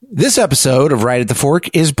This episode of Right at the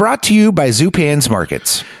Fork is brought to you by Zupan's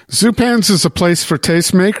Markets. Zupan's is a place for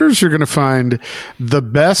tastemakers. You're going to find the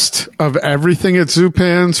best of everything at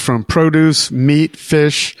Zupan's, from produce, meat,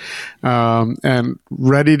 fish, and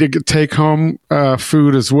ready to take home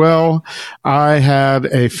food as well. I had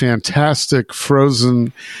a fantastic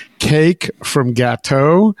frozen cake from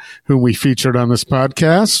Gateaux, whom we featured on this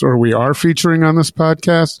podcast, or we are featuring on this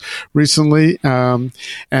podcast recently.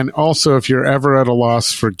 And also, if you're ever at a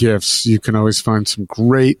loss for gifts, you can always find some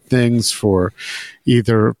great things for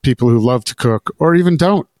either people who love to cook or even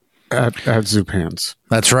don't at Zupan's.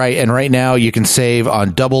 That's right. And right now you can save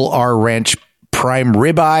on Double R Ranch prime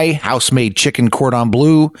ribeye, house-made chicken cordon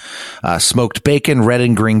bleu, smoked bacon, red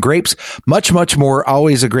and green grapes, much, much more.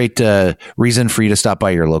 Always a great reason for you to stop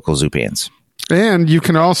by your local Zupan's. And you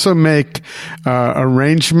can also make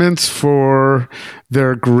arrangements for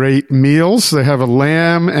their great meals. They have a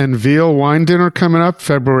lamb and veal wine dinner coming up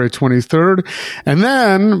February 23rd. And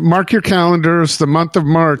then mark your calendars. The month of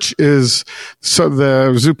March is, so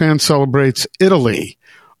the Zupan celebrates Italy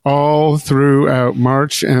all throughout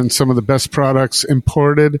March, and some of the best products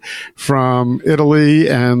imported from Italy,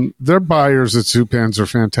 and their buyers at Zupan's are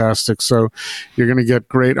fantastic. So you're going to get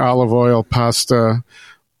great olive oil, pasta,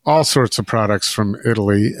 all sorts of products from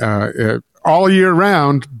Italy all year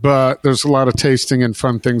round, but there's a lot of tasting and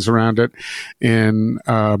fun things around it in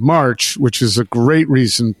March, which is a great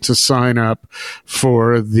reason to sign up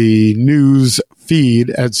for the news feed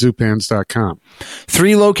at Zupans.com.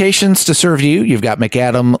 3 locations to serve you. You've got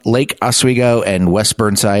McAdam, Lake Oswego, and West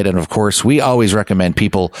Burnside. And of course, we always recommend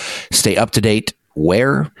people stay up to date.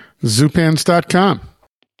 Where? Zupans.com.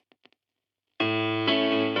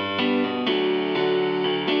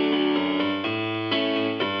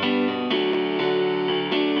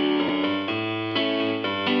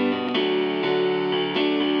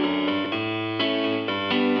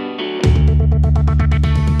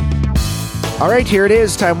 All right, here it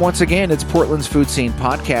is. Time once again. It's Portland's Food Scene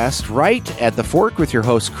Podcast, Right at the Fork, with your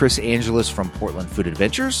host, Chris Angeles from Portland Food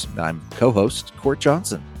Adventures. I'm co-host, Court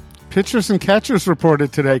Johnson. Pitchers and catchers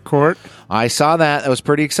reported today, Court. I saw that. That was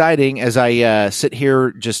pretty exciting as I sit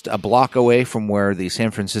here just a block away from where the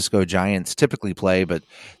San Francisco Giants typically play, but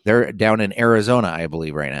they're down in Arizona, I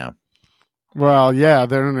believe, right now. Well, yeah,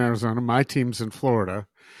 they're in Arizona. My team's in Florida.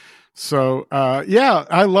 So, yeah,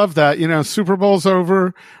 I love that. You know, Super Bowl's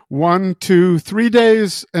over 1, 2, 3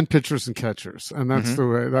 days, and pitchers and catchers, and that's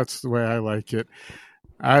the way I like it.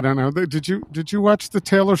 I don't know. Did you watch the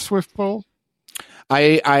Taylor Swift Bowl?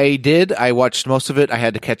 I did. I watched most of it. I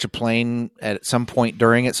had to catch a plane at some point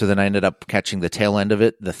during it, so then I ended up catching the tail end of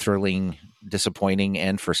it, the thrilling, disappointing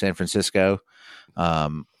end for San Francisco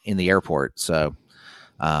in the airport. So,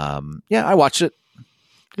 yeah, I watched it.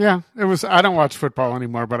 Yeah, it was. I don't watch football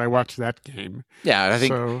anymore, but I watched that game. Yeah, I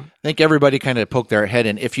think everybody kind of poked their head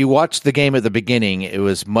in. If you watched the game at the beginning, it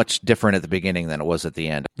was much different at the beginning than it was at the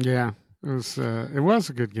end. Yeah, it was. It was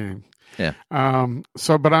a good game. Yeah.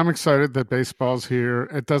 But I'm excited that baseball's here.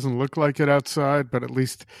 It doesn't look like it outside, but at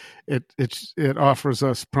least it offers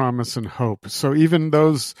us promise and hope. So even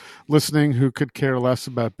those listening who could care less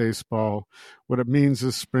about baseball, what it means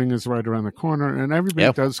is spring is right around the corner, and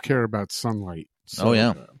everybody does care about sunlight. So,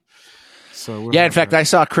 In fact, I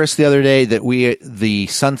saw, Chris, the other day that the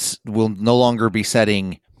sun will no longer be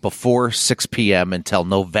setting before 6 p.m. until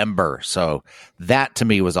November. So that to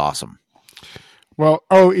me was awesome. Well,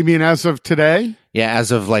 you mean as of today? Yeah,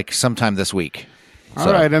 as of like sometime this week.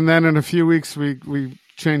 All right, and then in a few weeks we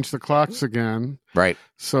change the clocks again. Right.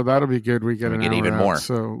 So that'll be good. We get even more.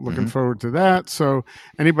 So looking forward to that. So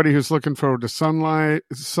anybody who's looking forward to sunlight,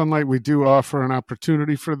 we do offer an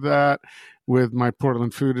opportunity for that with my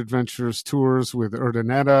Portland Food Adventures tours with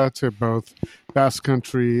Urdaneta to both Basque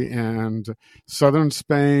Country and Southern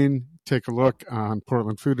Spain. Take a look on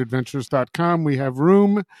portlandfoodadventures.com. We have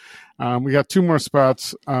room. We got 2 more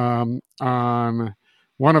spots on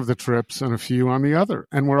one of the trips and a few on the other.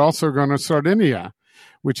 And we're also going to Sardinia,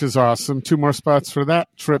 which is awesome. 2 more spots for that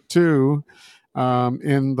trip too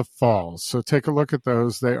in the fall. So take a look at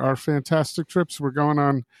those. They are fantastic trips. We're going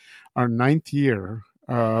on our 9th year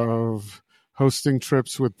of hosting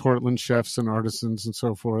trips with Portland chefs and artisans and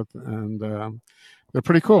so forth. And they're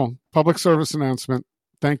pretty cool. Public service announcement.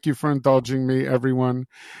 Thank you for indulging me, everyone.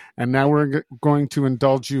 And now we're going to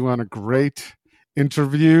indulge you on a great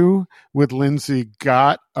interview with Lindsay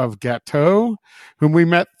Gott of Gateaux, whom we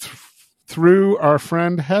met through our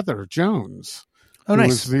friend Heather Jones, who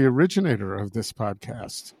was the originator of this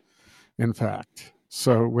podcast, in fact.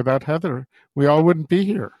 So without Heather, we all wouldn't be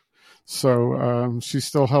here. So she's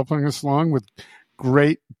still helping us along with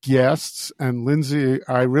great guests. And Lindsay,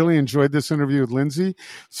 I really enjoyed this interview with Lindsay.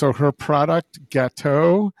 So her product,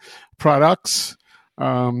 Gateaux products,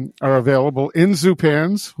 are available in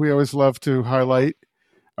Zupan's. We always love to highlight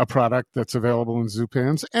a product that's available in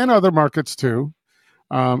Zupan's and other markets too,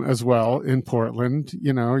 as well in Portland,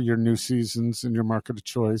 your New Seasons and your Market of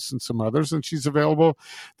Choice and some others. And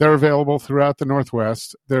they're available throughout the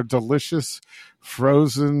Northwest. They're delicious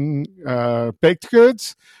frozen baked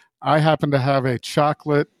goods. I happen to have a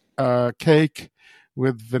chocolate cake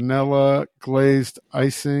with vanilla glazed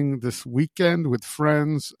icing this weekend with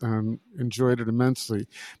friends and enjoyed it immensely.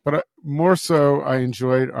 But more so, I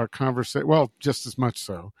enjoyed our conversation. Well, just as much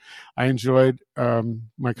so. I enjoyed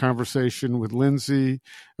my conversation with Lindsay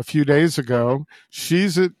a few days ago.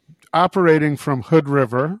 She's operating from Hood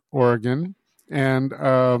River, Oregon, and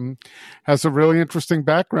has a really interesting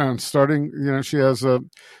background. She has a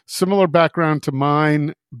similar background to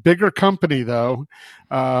mine, bigger company though,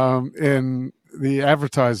 in the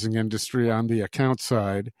advertising industry on the account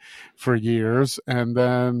side for years, and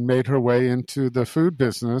then made her way into the food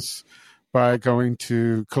business by going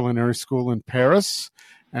to culinary school in Paris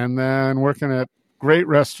and then working at great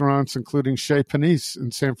restaurants, including Chez Panisse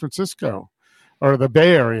in San Francisco, or the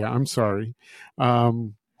Bay Area, I'm sorry.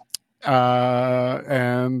 And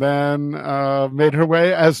then made her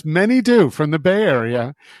way, as many do, from the Bay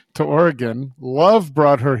Area to Oregon. Love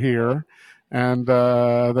brought her here, and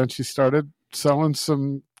then she started selling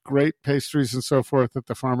some great pastries and so forth at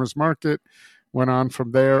the farmer's market. Went on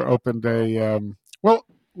from there, opened well,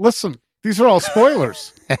 listen, these are all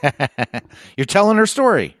spoilers. You're telling her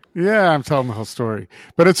story. Yeah, I'm telling the whole story.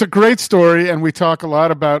 But it's a great story, and we talk a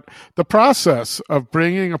lot about the process of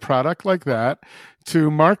bringing a product like that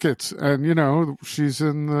to markets. And, she's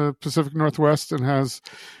in the Pacific Northwest and has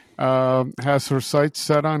her sights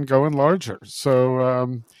set on going larger.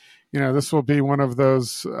 So, this will be one of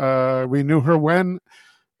those we knew her when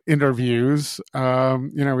interviews.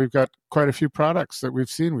 We've got quite a few products that we've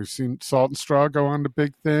seen. We've seen Salt and Straw go on to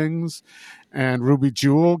big things, and Ruby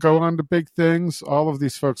Jewel go on to big things. All of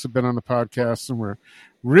these folks have been on the podcast, and we're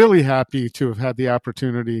really happy to have had the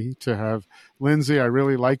opportunity to have Lindsay. I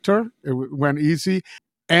really liked her. It went easy.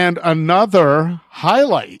 And another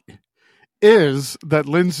highlight is that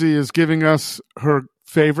Lindsay is giving us her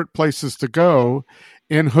favorite places to go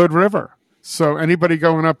in Hood River. So anybody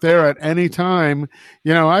going up there at any time,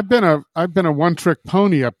 I've been a one-trick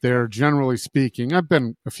pony up there, generally speaking. I've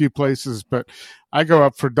been a few places, but I go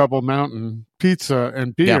up for Double Mountain pizza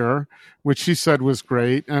and beer, which she said was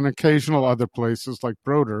great, and occasional other places like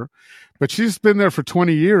Broder. But she's been there for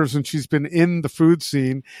 20 years, and she's been in the food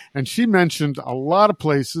scene, and she mentioned a lot of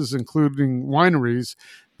places, including wineries,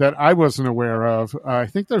 that I wasn't aware of. I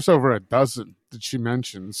think there's over a dozen that she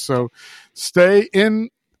mentioned. So stay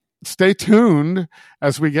tuned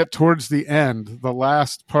as we get towards the end. The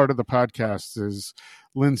last part of the podcast is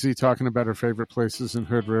Lindsay talking about her favorite places in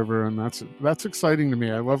Hood River, and that's exciting to me.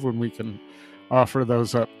 I love when we can offer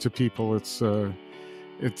those up to people. It's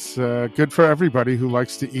good for everybody who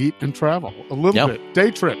likes to eat and travel a little bit. Day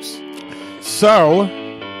trips. So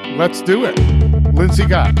let's do it. Lindsay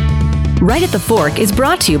Gott. Right at the Fork is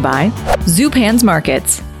brought to you by Zupan's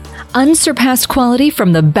Markets. Unsurpassed quality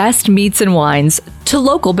from the best meats and wines to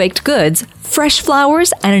local baked goods, fresh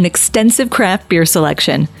flowers, and an extensive craft beer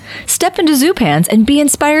selection. Step into Zupan's and be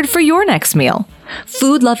inspired for your next meal.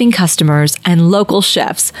 Food-loving customers and local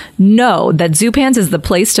chefs know that Zupan's is the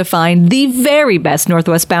place to find the very best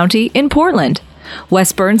Northwest bounty in Portland.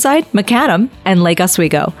 West Burnside, Macadam, and Lake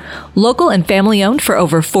Oswego. Local and family-owned for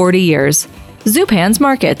over 40 years. Zupan's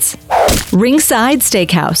Markets. RingSide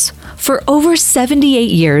Steakhouse. For over 78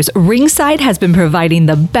 years, RingSide has been providing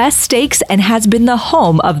the best steaks and has been the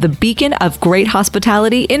home of the beacon of great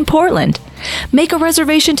hospitality in Portland. Make a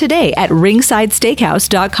reservation today at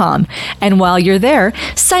ringsidesteakhouse.com. And while you're there,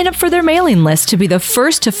 sign up for their mailing list to be the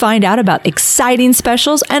first to find out about exciting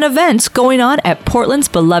specials and events going on at Portland's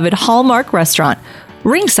beloved Hallmark restaurant,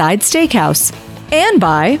 RingSide Steakhouse. And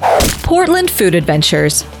by Portland Food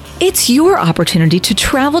Adventures. It's your opportunity to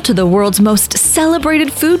travel to the world's most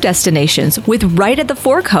celebrated food destinations with Right at the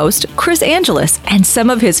Fork host Chris Angeles and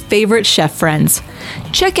some of his favorite chef friends.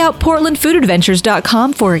 Check out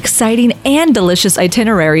portlandfoodadventures.com for exciting and delicious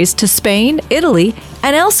itineraries to Spain, Italy,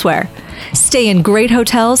 and elsewhere. Stay in great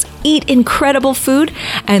hotels, eat incredible food,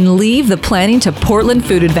 and leave the planning to Portland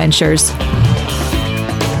Food Adventures.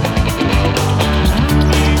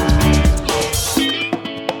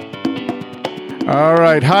 All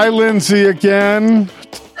right. Hi, Lindsay, again.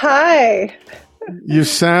 Hi. You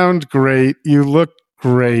sound great. You look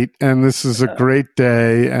great. And this is a great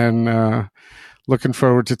day. And looking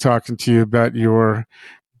forward to talking to you about your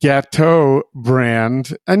Gateaux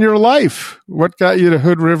brand and your life. What got you to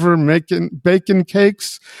Hood River making bacon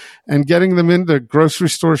cakes and getting them into grocery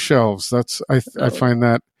store shelves? I find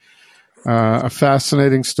that a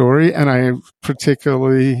fascinating story, and I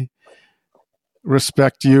particularly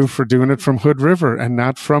respect you for doing it from Hood River and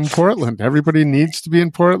not from Portland. Everybody needs to be in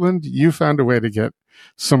Portland. You found a way to get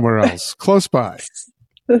somewhere else close by.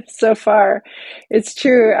 So far, it's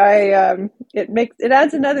true. It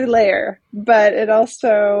adds another layer, but it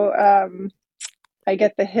also I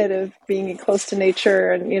get the hit of being close to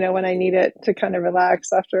nature, and when I need it to kind of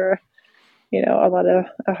relax after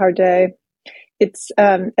a hard day. It's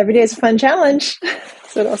every day is a fun challenge.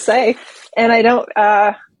 That's what I'll say, and I don't.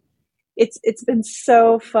 It's been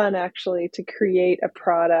so fun actually to create a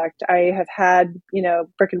product. I have had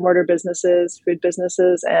brick and mortar businesses, food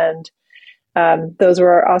businesses, and those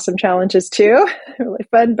were awesome challenges too, really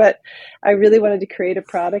fun, but I really wanted to create a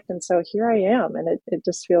product. And so here I am, and it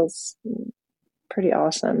just feels pretty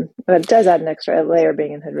awesome, but it does add an extra layer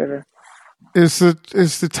being in Hood River. Is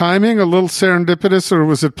the timing a little serendipitous, or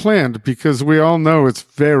was it planned? Because we all know it's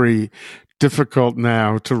very difficult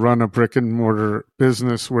now to run a brick and mortar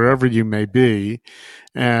business wherever you may be.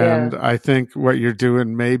 And I think what you're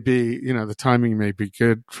doing may be, the timing may be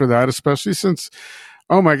good for that, especially since,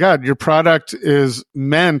 oh my God, your product is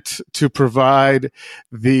meant to provide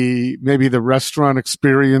maybe the restaurant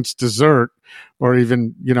experience dessert, or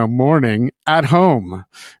even, morning at home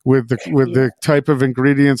with the type of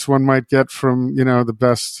ingredients one might get from, the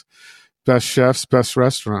best chefs, best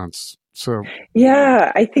restaurants. So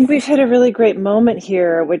yeah, I think we've hit a really great moment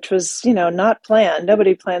here, which was, not planned.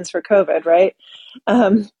 Nobody plans for COVID, right?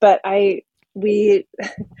 But I'll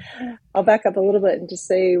back up a little bit and just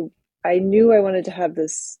say, I knew I wanted to have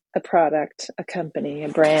a product, a company, a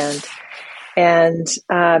brand. And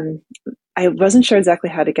I wasn't sure exactly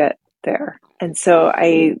how to get there. And so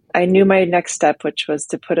I knew my next step, which was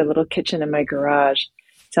to put a little kitchen in my garage.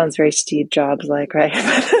 Sounds very Steve Jobs like, right?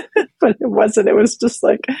 But it wasn't. It was just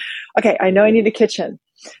like, okay, I know I need a kitchen.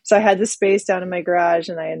 So I had this space down in my garage,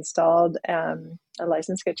 and I installed a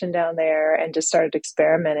licensed kitchen down there and just started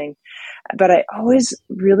experimenting. But I always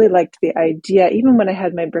really liked the idea, even when I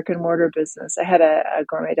had my brick and mortar business. I had a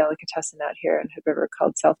gourmet delicatessen out here in Hood River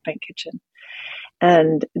called South Bank Kitchen.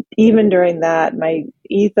 And even during that, my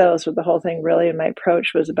ethos with the whole thing, really, and my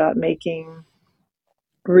approach was about making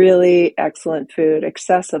really excellent food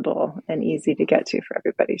accessible and easy to get to for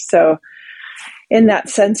everybody. So in that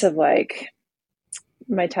sense of like,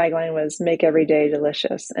 my tagline was make every day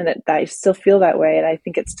delicious. And I still feel that way. And I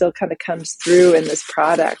think it still kind of comes through in this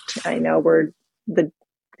product. I know the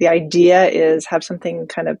idea is have something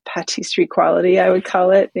kind of pâtisserie quality, I would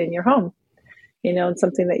call it, in your home, and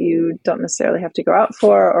something that you don't necessarily have to go out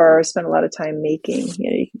for or spend a lot of time making.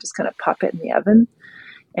 You can just kind of pop it in the oven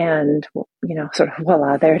and, sort of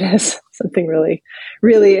voila, there it is. Something really,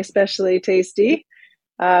 really especially tasty.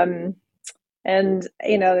 And,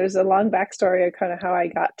 there's a long backstory of kind of how I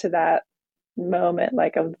got to that moment,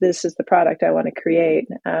 like, oh, this is the product I want to create,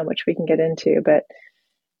 which we can get into. But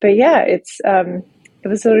yeah, it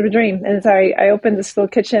was sort of a dream. And so I opened this little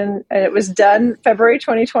kitchen, and it was done February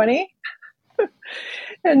 2020.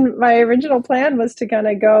 And my original plan was to kind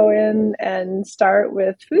of go in and start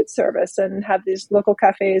with food service and have these local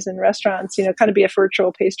cafes and restaurants, kind of be a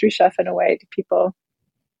virtual pastry chef in a way to people.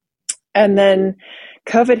 And then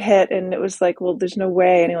COVID hit, and it was like, well, there's no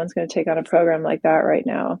way anyone's going to take on a program like that right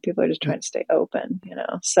now. People are just trying to stay open,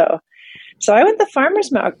 So I went the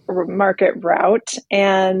farmer's market route,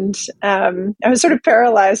 and I was sort of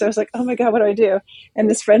paralyzed. I was like, oh my God, what do I do? And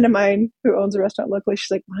this friend of mine who owns a restaurant locally,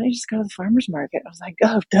 she's like, why don't you just go to the farmer's market? I was like,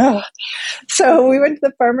 oh, duh. So we went to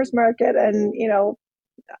the farmer's market, and,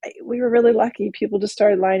 we were really lucky. People just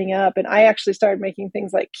started lining up, and I actually started making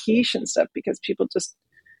things like quiche and stuff because people just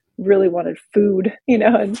really wanted food,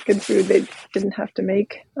 and good food they didn't have to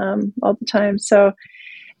make all the time. So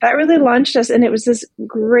that really launched us, and it was this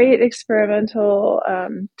great experimental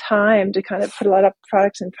time to kind of put a lot of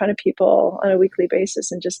products in front of people on a weekly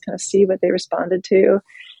basis and just kind of see what they responded to,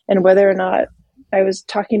 and whether or not I was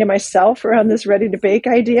talking to myself around this ready to bake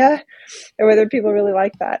idea, or whether people really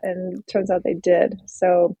liked that. And it turns out they did.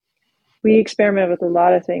 So we experimented with a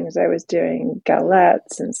lot of things. I was doing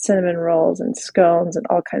galettes and cinnamon rolls and scones and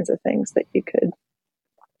all kinds of things that you could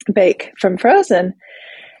bake from frozen.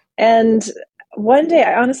 And one day,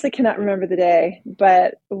 I honestly cannot remember the day,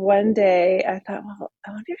 but one day I thought, well,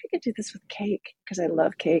 I wonder if you could do this with cake, because I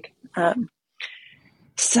love cake.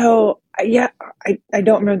 So yeah, I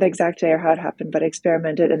don't remember the exact day or how it happened, but I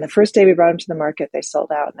experimented. And the first day we brought them to the market, they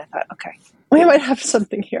sold out. And I thought, okay, we might have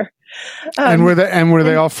something here. And were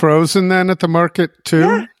they all frozen then at the market too?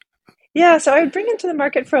 Yeah. Yeah, so I would bring into the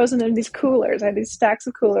market frozen in these coolers. I had these stacks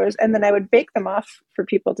of coolers, and then I would bake them off for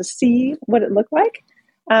people to see what it looked like,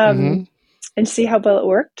 and see how well it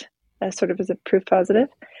worked, sort of as a proof positive.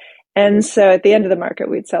 And so at the end of the market,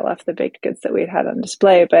 we'd sell off the baked goods that we'd had on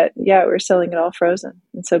display. But yeah, we were selling it all frozen.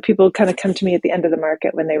 And so people would kind of come to me at the end of the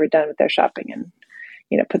market when they were done with their shopping and,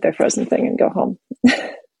 put their frozen thing and go home.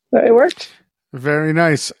 But it worked. Very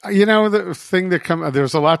nice. The thing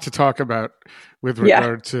there's a lot to talk about with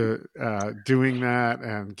regard to doing that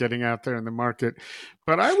and getting out there in the market.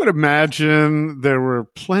 But I would imagine there were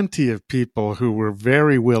plenty of people who were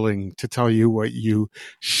very willing to tell you what you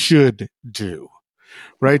should do.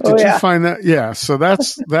 Right? Did you find that? Yeah. So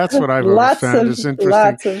that's what I've always found is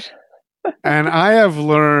interesting. And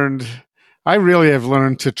I really have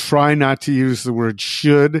learned to try not to use the word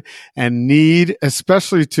should and need,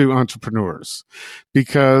 especially to entrepreneurs,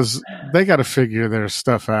 because they got to figure their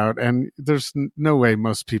stuff out. And there's no way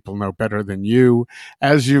most people know better than you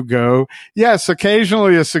as you go. Yes,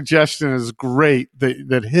 occasionally a suggestion is great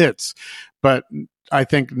that hits, but I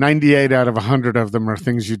think 98 out of 100 of them are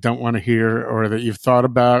things you don't want to hear or that you've thought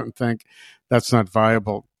about and think that's not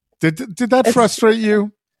viable. Did that frustrate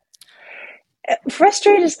you?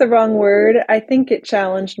 Frustrate is the wrong word. I think it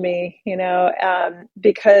challenged me,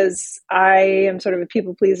 because I am sort of a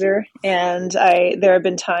people pleaser, and there have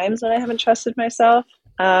been times when I haven't trusted myself.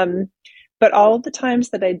 But all of the times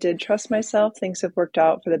that I did trust myself, things have worked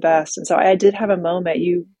out for the best. And so I did have a moment.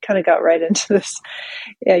 You kind of got right into this.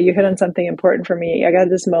 Yeah, you hit on something important for me. I got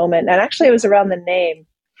this moment, and actually it was around the name.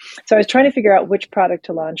 So I was trying to figure out which product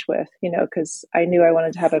to launch with, because I knew I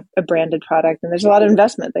wanted to have a branded product, and there's a lot of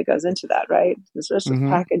investment that goes into that, right? There's just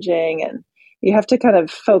packaging, and you have to kind of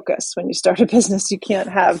focus when you start a business. You can't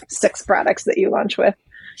have 6 products that you launch with,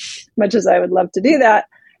 much as I would love to do that.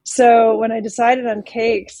 So when I decided on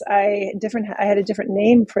cakes, I had a different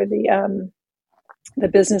name for the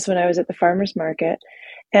business when I was at the farmer's market.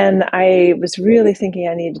 And I was really thinking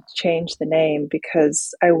I needed to change the name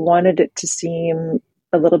because I wanted it to seem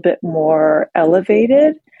a little bit more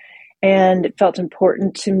elevated. And it felt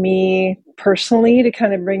important to me personally to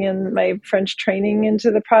kind of bring in my French training into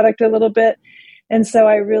the product a little bit. And so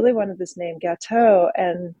I really wanted this name, Gateaux.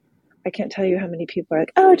 And I can't tell you how many people are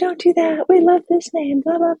like, oh, don't do that. We love this name,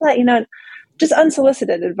 blah, blah, blah. Just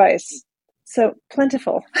unsolicited advice. So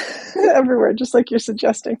plentiful everywhere, just like you're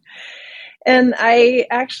suggesting. And I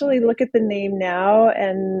actually look at the name now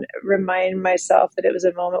and remind myself that it was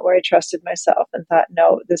a moment where I trusted myself and thought,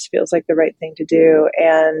 no, this feels like the right thing to do,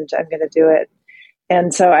 and I'm going to do it.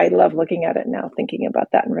 And so I love looking at it now, thinking about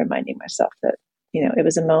that and reminding myself that, it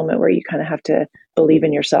was a moment where you kind of have to believe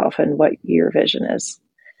in yourself and what your vision is.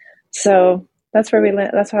 So that's how we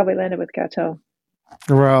landed with Gateaux.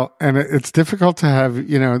 Well, and it's difficult to have,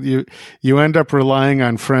 you end up relying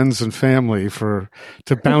on friends and family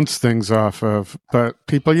to bounce things off of, but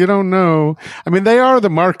people you don't know. I mean, they are the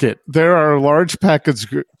market. There are large package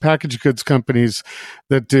goods companies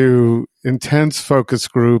that do intense focus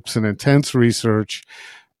groups and intense research,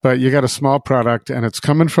 but you got a small product and it's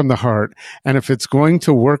coming from the heart. And if it's going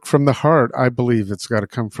to work from the heart, I believe it's got to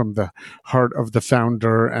come from the heart of the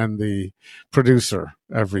founder and the producer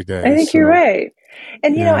every day. I think you're right.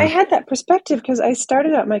 And, I had that perspective because I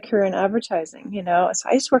started out my career in advertising, so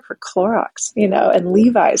I used to work for Clorox, and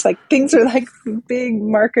Levi's, like things are like big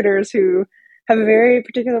marketers who have a very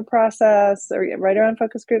particular process or right around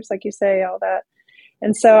focus groups, like you say, all that.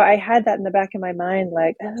 And so I had that in the back of my mind,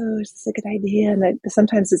 like, oh, is this a good idea? And that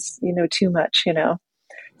sometimes it's, too much,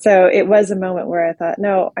 So it was a moment where I thought,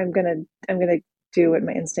 no, I'm going to do what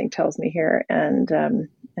my instinct tells me here and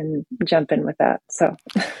jump in with that. So.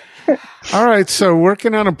 All right. So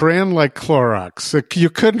working on a brand like Clorox, you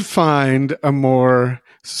couldn't find a more,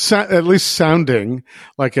 at least sounding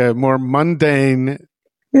like a more mundane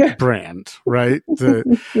brand, right?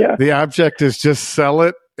 The object is just sell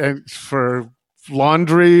it and for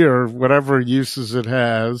laundry or whatever uses it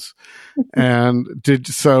has. And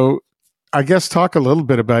I guess talk a little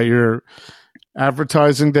bit about your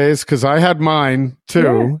advertising days, because I had mine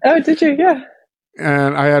too. Yeah. Oh, did you? Yeah.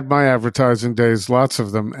 And I had my advertising days, lots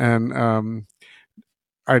of them. And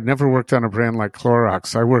I'd never worked on a brand like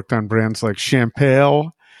Clorox. I worked on brands like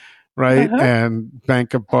Champale, right? And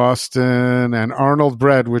Bank of Boston and Arnold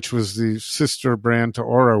Bread, which was the sister brand to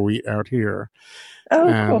Oro Wheat out here. Oh,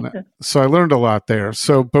 and cool. So I learned a lot there.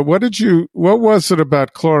 So, but what was it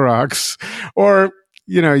about Clorox? Or,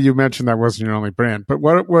 you mentioned that wasn't your only brand, but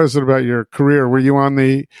what was it about your career? Were you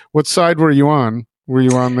on what side were you on? Were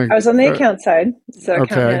you on I was on the account side, so okay.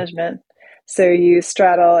 account management. So you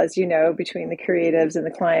straddle, as you know, between the creatives and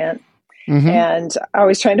the client. Mm-hmm. And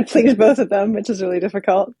always trying to please both of them, which is really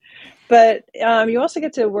difficult. But you also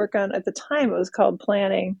get to work on, at the time, it was called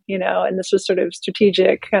planning, and this was sort of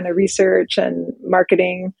strategic kind of research and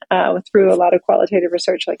marketing through a lot of qualitative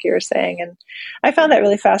research, like you were saying. And I found that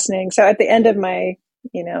really fascinating. So at the end of my,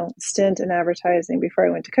 stint in advertising before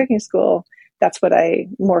I went to cooking school, that's what I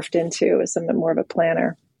morphed into, as somewhat more of a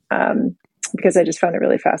planner, because I just found it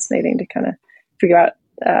really fascinating to kind of figure out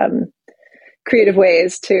creative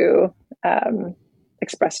ways to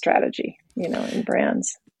express strategy, in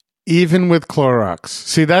brands. Even with Clorox.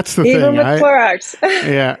 See, that's the Even thing. Even with Clorox.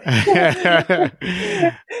 Yeah.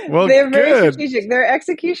 Well, they're very good. strategic. Their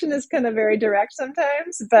execution is kind of very direct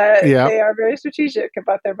sometimes, but they are very strategic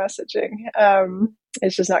about their messaging.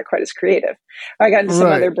 It's just not quite as creative. I got into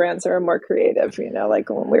some other brands that are more creative,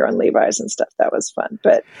 like when we were on Levi's and stuff. That was fun.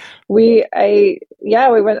 But I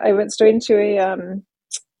went straight into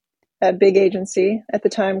a big agency at the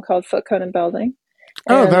time called Foot Cone Belding.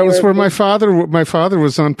 Oh, that was where my father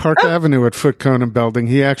was on Park Avenue at Foot Cone Belding.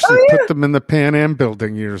 He actually put them in the Pan Am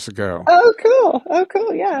building years ago. Oh,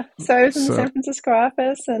 cool. Yeah. So I was in the San Francisco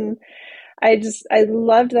office, and I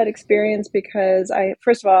loved that experience because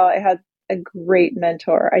first of all, I had a great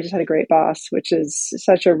mentor. I just had a great boss, which is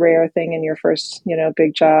such a rare thing in your first,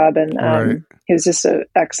 big job. And he was just an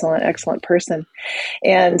excellent, excellent person.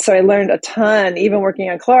 And so I learned a ton, even working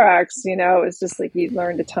on Clorox, it was just like you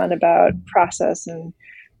learned a ton about process and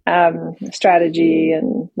strategy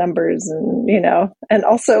and numbers and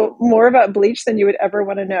also more about bleach than you would ever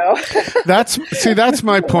want to know. That's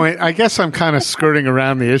my point. I guess I'm kind of skirting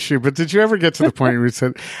around the issue, but did you ever get to the point where you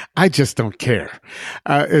said, I just don't care.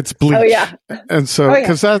 It's bleach. Oh, yeah. And so,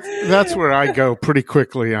 because that's where I go pretty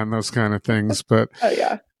quickly on those kind of things, but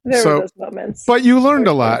there were those moments. But you learned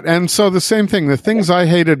a lot. And so the same thing, the things I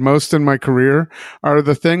hated most in my career are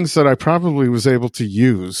the things that I probably was able to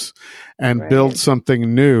use and build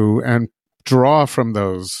something new and draw from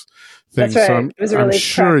those things. That's right. So it was a really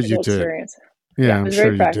sure you did. Experience. Yeah, it was I'm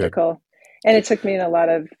very sure practical. And it took me in a lot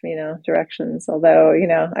of, directions. Although,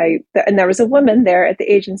 and there was a woman there at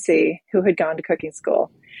the agency who had gone to cooking school.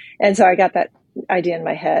 And so I got that idea in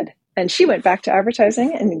my head. And she went back to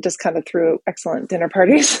advertising and just kind of threw excellent dinner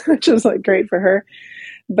parties, which was like great for her.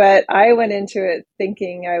 But I went into it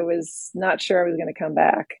thinking I was not sure I was going to come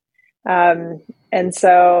back. And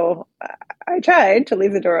so I tried to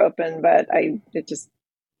leave the door open, but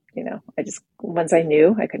once I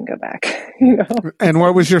knew, I couldn't go back. And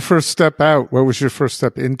what was your first step out? What was your first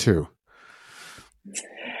step into?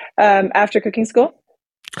 After cooking school?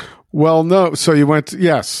 Well, no. So you went,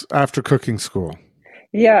 after cooking school.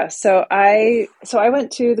 Yeah. So I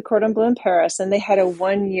went to the Cordon Bleu in Paris, and they had a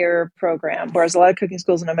 1-year program, whereas a lot of cooking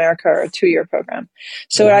schools in America are a 2-year program.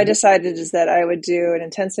 So what I decided is that I would do an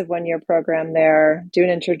intensive 1-year program there, do an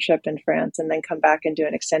internship in France, and then come back and do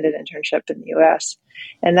an extended internship in the US.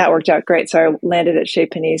 And that worked out great. So I landed at Chez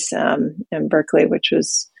Panisse in Berkeley, which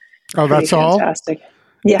was that's fantastic. All?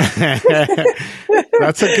 Yeah.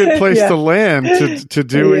 That's a good place to land to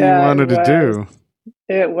do what you wanted to do.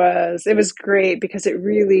 It was great because it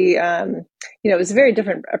really, it was a very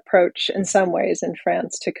different approach in some ways in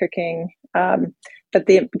France to cooking. But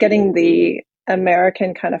getting the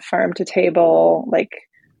American kind of farm to table, like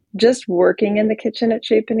just working in the kitchen at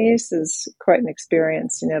Chez Panisse is quite an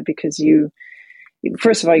experience, because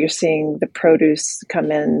first of all, you're seeing the produce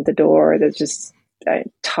come in the door. That's just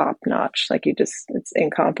top notch. Like it's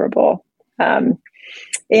incomparable. And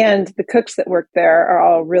the cooks that work there are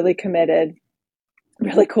all really committed,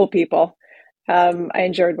 really cool people. I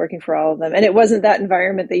enjoyed working for all of them. And it wasn't that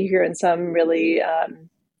environment that you hear in some really,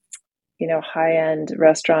 high-end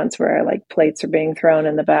restaurants where like plates are being thrown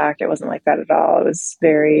in the back. It wasn't like that at all. It was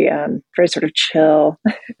very, very sort of chill,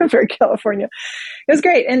 very California. It was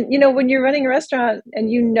great. And, when you're running a restaurant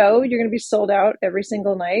and you're going to be sold out every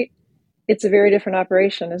single night, it's a very different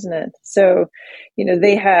operation, isn't it? So,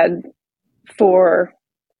 they had 4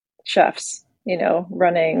 chefs,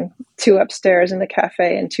 running 2 upstairs in the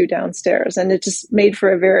cafe and 2 downstairs. And it just made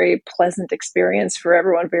for a very pleasant experience for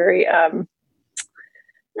everyone. Very,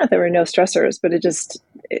 not that there were no stressors, but it just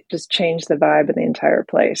changed the vibe of the entire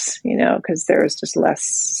place, because there was just less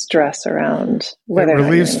stress around whether it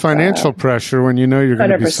relieves financial pressure when you're going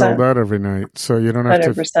to be sold out every night. So you don't have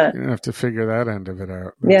 100%. You don't have to figure that end of it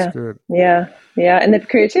out. That's good. Yeah. And the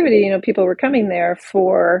creativity, people were coming there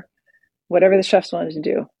for whatever the chefs wanted to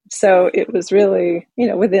do. So it was really,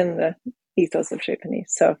 within the ethos of Chez Panisse.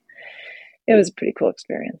 So it was a pretty cool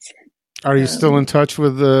experience. Are you still in touch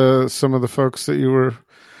with some of the folks that you were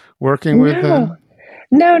working with then?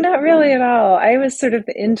 No, not really at all. I was sort of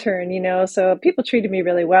the intern, so people treated me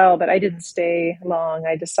really well, but I didn't stay long.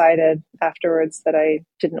 I decided afterwards that I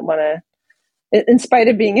didn't want to, in spite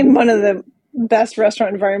of being in one of the best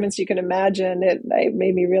restaurant environments you can imagine, it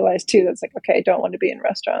made me realize too, that's like, okay, I don't want to be in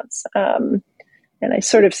restaurants. And I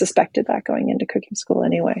sort of suspected that going into cooking school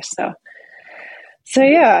anyway. So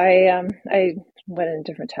yeah, I went in a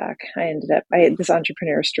different tack. I had this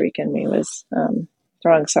entrepreneur streak in me was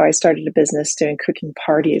strong. So I started a business doing cooking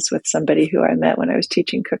parties with somebody who I met when I was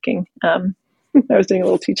teaching cooking. I was doing a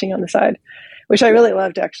little teaching on the side, which I really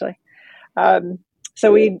loved actually.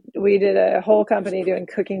 So we did a whole company doing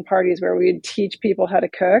cooking parties where we'd teach people how to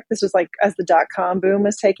cook. This was like as the .com boom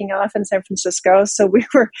was taking off in San Francisco. So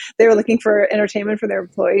they were looking for entertainment for their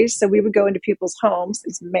employees. So we would go into people's homes,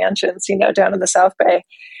 these mansions, down in the South Bay,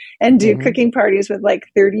 and do cooking parties with like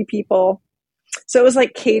 30 people. So it was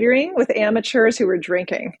like catering with amateurs who were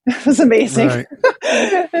drinking. It was amazing.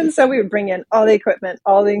 Right. And so we would bring in all the equipment,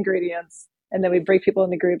 all the ingredients, and then we'd break people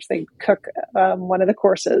into groups. They'd cook one of the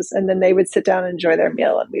courses, and then they would sit down and enjoy their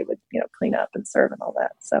meal, and we would, clean up and serve and all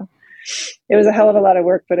that. So it was a hell of a lot of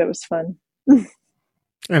work, but it was fun.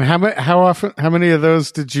 And how many of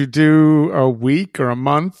those did you do a week or a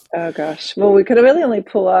month? Oh gosh. Well, we could really only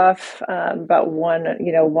pull off about one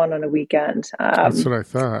on a weekend. That's what I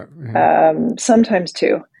thought. Yeah. Sometimes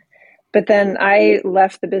two. But then I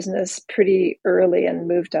left the business pretty early and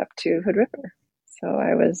moved up to Hood River. So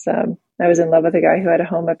I was in love with a guy who had a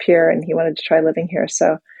home up here, and he wanted to try living here. So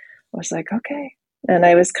I was like, okay. And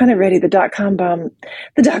I was kind of ready. The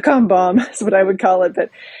 .com bomb is what I would call it.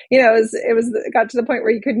 But, it got to the point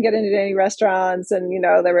where you couldn't get into any restaurants, and,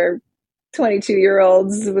 there were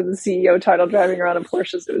 22-year-olds with a CEO title driving around in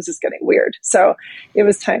Porsches. It was just getting weird. So it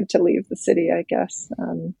was time to leave the city, I guess.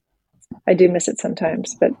 I do miss it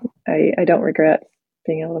sometimes, but I don't regret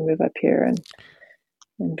being able to move up here and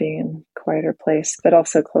being in a quieter place, but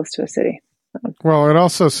also close to a city. Well, it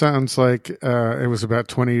also sounds like it was about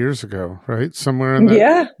 20 years ago, right? Somewhere in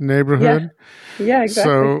that neighborhood. Yeah,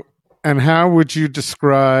 exactly. So, and how would you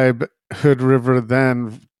describe Hood River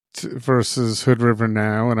then versus Hood River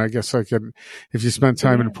now? And I guess if you spent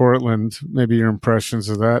time in Portland, maybe your impressions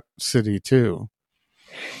of that city too.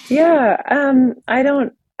 Yeah, I'm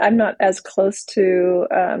not as close to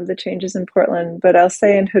the changes in Portland, but I'll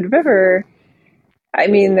say in Hood River,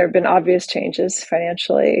 there have been obvious changes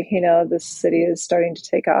financially. This city is starting to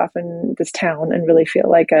take off, and this town, and really feel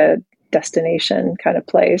like a destination kind of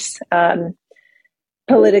place.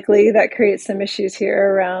 Politically, that creates some issues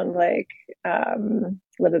here around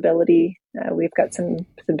livability. We've got some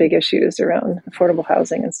big issues around affordable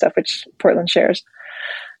housing and stuff, which Portland shares.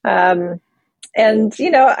 And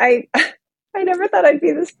I never thought I'd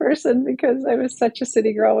be this person because I was such a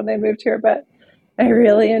city girl when I moved here, but I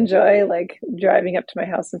really enjoy driving up to my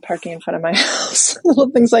house and parking in front of my house,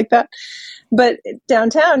 little things like that. But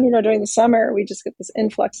downtown, during the summer, we just get this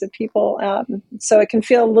influx of people. So it can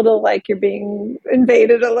feel a little like you're being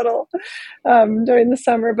invaded a little during the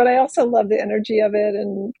summer. But I also love the energy of it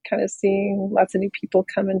and kind of seeing lots of new people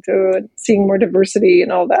coming through and seeing more diversity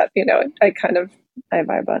and all that. I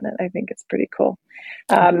vibe on it. I think it's pretty cool.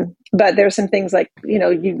 But there's some things like,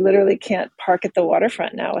 you literally can't park at the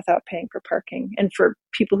waterfront now without paying for parking. And for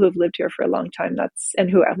people who have lived here for a long time, and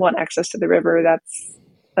who want access to the river, that's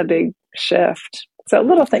a big shift. So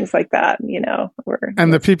little things like that,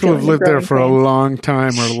 and the people who've lived there for a long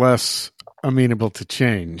time are less amenable to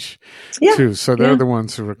change too. So they're the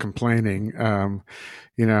ones who are complaining,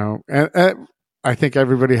 I think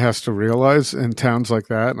everybody has to realize in towns like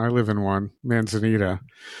that, and I live in one, Manzanita.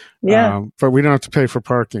 Yeah. But we don't have to pay for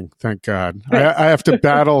parking, thank God. Right. I have to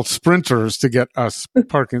battle sprinters to get a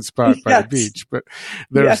parking spot by the beach, but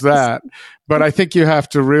there's that. But I think you have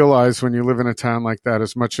to realize when you live in a town like that,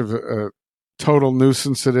 as much of a total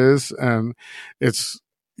nuisance it is, and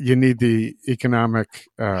you need the economic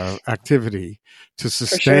activity to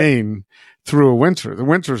sustain through a winter. The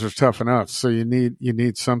winters are tough enough, so you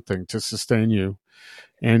need something to sustain you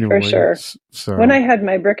annually. For sure. So when I had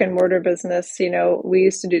my brick and mortar business, we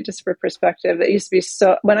used to do, just for perspective, it used to be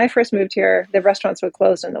when I first moved here, the restaurants would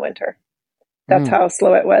close in the winter. That's how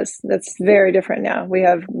slow it was. That's very different now. We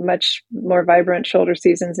have much more vibrant shoulder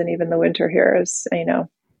seasons, and even the winter here is,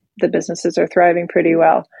 the businesses are thriving pretty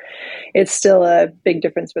well. It's still a big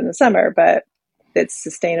difference from the summer, but it's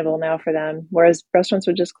sustainable now for them, whereas restaurants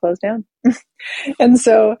would just close down. And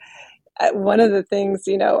so one of the things,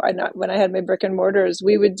 when I had my brick and mortars,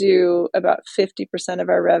 we would do about 50% of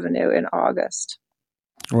our revenue in August,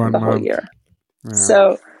 the whole year. Yeah.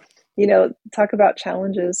 So talk about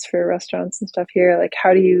challenges for restaurants and stuff here. Like,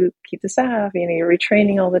 how do you keep the staff? You're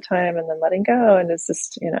retraining all the time and then letting go. And it's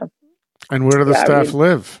just, And where do the staff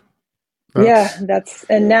live?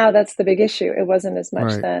 Now that's the big issue. It wasn't as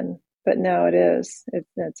much right. then, but now it is.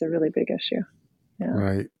 It's a really big issue. Yeah.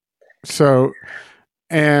 Right. So,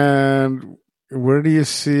 and where do you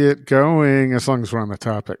see it going, as long as we're on the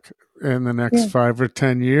topic, in the next 5 or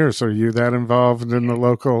 10 years? Are you that involved in the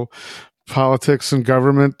local politics and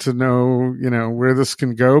government to know, where this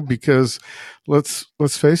can go? Because let's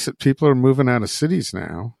face it, people are moving out of cities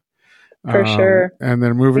now. For sure. And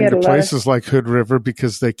they're moving to places like Hood River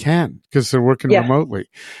because they're working remotely.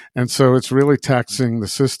 And so it's really taxing the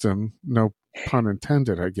system. No pun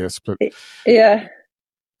intended, I guess, but yeah,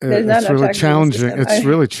 it's really challenging. It's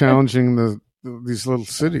really challenging these little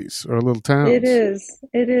cities or little towns. It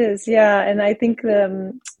is. Yeah. And I think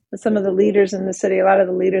some of the leaders in the city, a lot of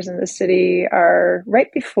the leaders in the city are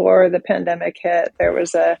right before the pandemic hit. There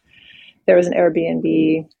was an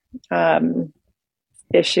Airbnb,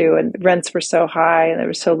 issue, and rents were so high and there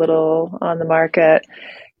was so little on the market.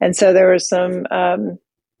 And so there was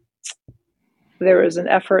an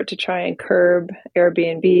effort to try and curb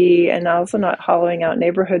Airbnb and also not hollowing out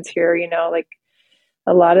neighborhoods here. Like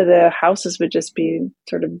a lot of the houses would just be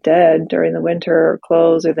sort of dead during the winter or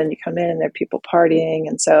closed, or then you come in and there are people partying.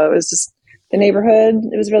 And so it was just the neighborhood.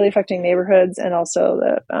 It was really affecting neighborhoods and also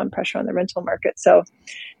the pressure on the rental market. So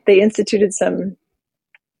they instituted some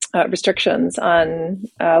restrictions on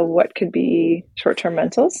what could be short-term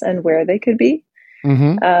rentals and where they could be,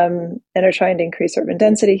 and are trying to increase urban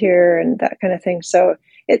density here and that kind of thing. So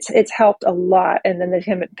it's helped a lot. And then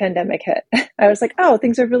the pandemic hit. I was like, oh,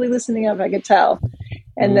 things are really loosening up. I could tell.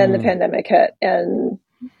 And then the pandemic hit, and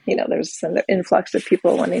there's some influx of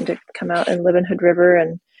people wanting to come out and live in Hood River,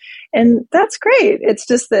 and that's great. It's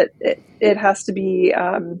just that it has to be.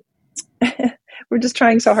 We're just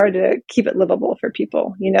trying so hard to keep it livable for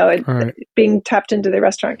people. Being tapped into the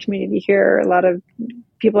restaurant community here, a lot of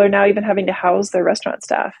people are now even having to house their restaurant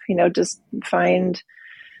staff, just find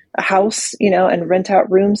a house, and rent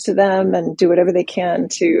out rooms to them and do whatever they can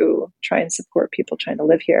to try and support people trying to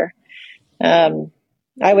live here.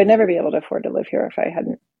 I would never be able to afford to live here if I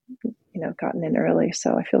hadn't, gotten in early.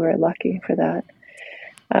 So I feel very lucky for that.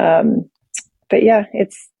 But yeah,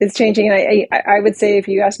 it's changing. And I would say, if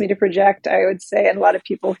you asked me to project, I would say, and a lot of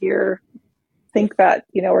people here think that,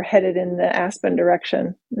 we're headed in the Aspen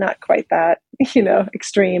direction. Not quite that,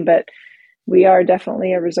 extreme, but we are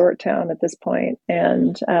definitely a resort town at this point,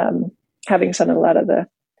 and having a lot of the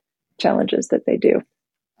challenges that they do.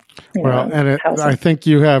 I think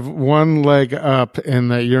you have one leg up in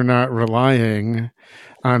that you're not relying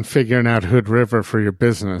on figuring out Hood River for your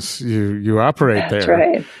business. You operate there. That's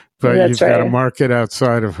right. But you've got a market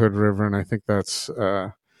outside of Hood River, and I think that's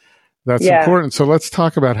important. So let's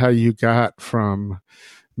talk about how you got from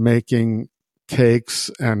making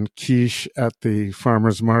cakes and quiche at the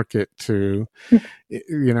farmer's market to,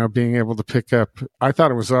 being able to pick up. I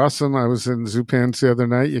thought it was awesome. I was in Zupan's the other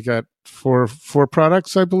night. You got four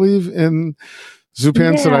products, I believe, in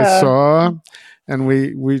Zupan's that I saw. And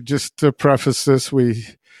we just to preface this,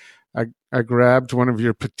 I grabbed one of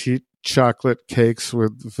your petite chocolate cakes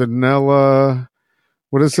with vanilla.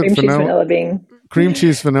 What is it? Vanilla bean. Cream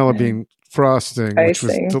cheese vanilla bean frosting, which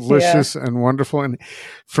was delicious and wonderful. And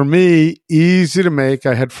for me, easy to make.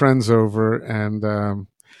 I had friends over, and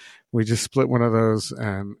we just split one of those,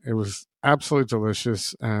 and it was absolutely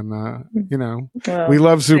delicious. And, we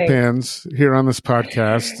love Zupan's here on this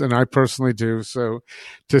podcast, and I personally do. So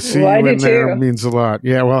to see you in there means a lot.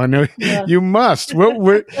 Yeah, well, I know you must.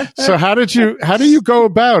 So how do you go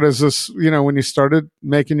about as this, when you started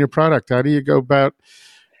making your product, how do you go about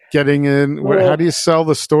getting in? How do you sell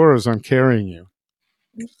the stores on carrying you?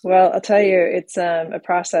 Well, I'll tell you, it's a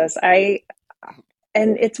process.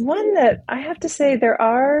 And it's one that I have to say there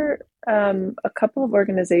are a couple of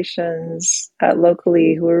organizations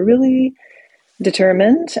locally who are really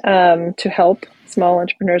determined to help small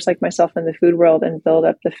entrepreneurs like myself in the food world and build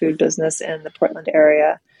up the food business in the Portland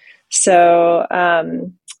area. So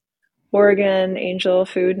Oregon Angel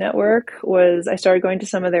Food Network I started going to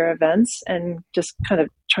some of their events and just kind of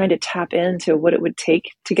trying to tap into what it would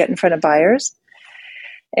take to get in front of buyers.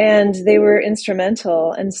 And they were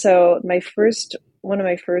instrumental. And so one of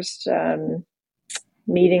my first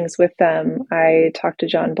meetings with them, I talked to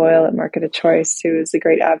John Boyle at Market of Choice, who is a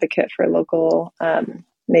great advocate for local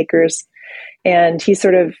makers. And he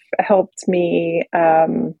sort of helped me,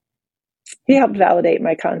 he helped validate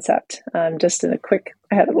my concept. Just in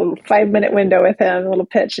I had a little 5-minute window with him, a little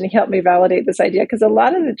pitch, and he helped me validate this idea. Because a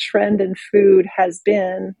lot of the trend in food has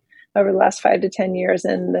been over the last 5 to 10 years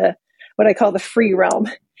in what I call the free realm,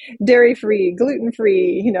 dairy free, gluten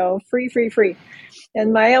free, free.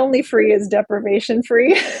 And my only free is deprivation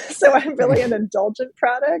free. So I'm really an indulgent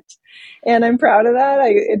product, and I'm proud of that.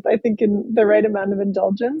 I think in the right amount of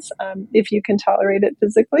indulgence, if you can tolerate it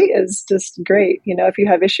physically, is just great. If you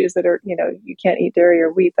have issues that are, you can't eat dairy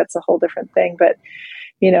or wheat, that's a whole different thing. But,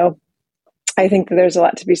 I think that there's a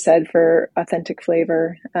lot to be said for authentic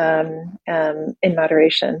flavor in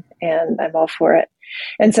moderation, and I'm all for it.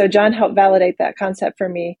 And so John helped validate that concept for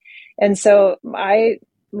me. And so I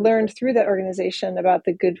learned through that organization about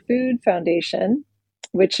the Good Food Foundation,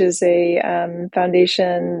 which is a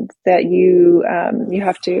foundation that you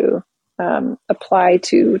have to apply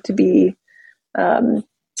to be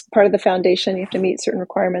part of the foundation. You have to meet certain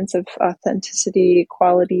requirements of authenticity,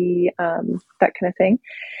 quality, that kind of thing.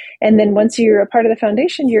 And then once you're a part of the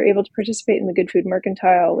foundation, you're able to participate in the Good Food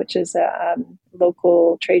Mercantile, which is a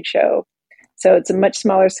local trade show. So it's a much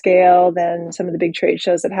smaller scale than some of the big trade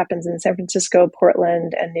shows that happens in San Francisco,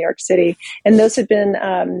 Portland, and New York City. And those have been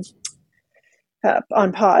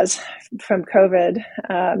on pause from COVID.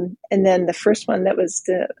 And then the first one that was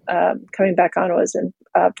coming back on was in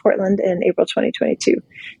Portland in April 2022.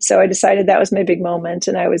 So I decided that was my big moment,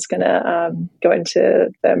 and I was going to go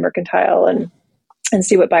into the mercantile and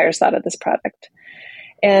see what buyers thought of this product.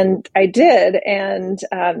 And I did, and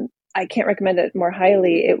I can't recommend it more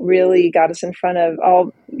highly. It really got us in front of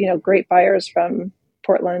all, great buyers from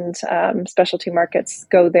Portland specialty markets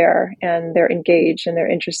go there, and they're engaged and they're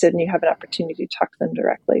interested, and you have an opportunity to talk to them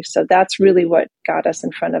directly. So that's really what got us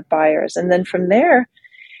in front of buyers. And then from there,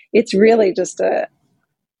 it's really just a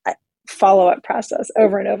follow-up process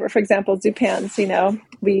over and over. For example, Zupan's,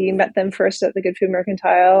 we met them first at the Good Food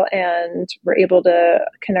Mercantile and were able to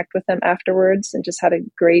connect with them afterwards and just had a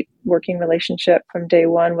great working relationship from day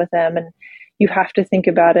one with them. And you have to think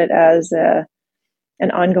about it as an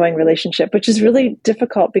ongoing relationship, which is really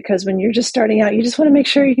difficult because when you're just starting out, you just want to make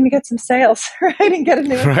sure you're going to get some sales, right? And get a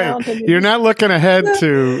new account. And you're not looking ahead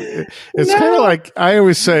to, it's kind of like, I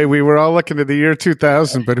always say we were all looking to the year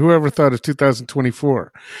 2000, but whoever thought of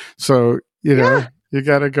 2024? So, you got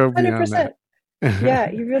to go beyond 100%. That. Yeah,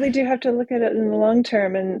 you really do have to look at it in the long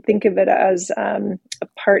term and think of it as a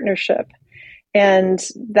partnership. And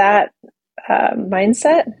that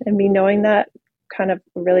mindset and me knowing that kind of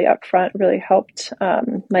really upfront really helped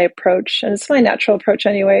my approach. And it's my natural approach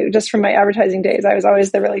anyway. Just from my advertising days, I was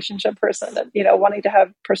always the relationship person that, wanting to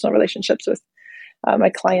have personal relationships with my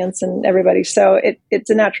clients and everybody. So it's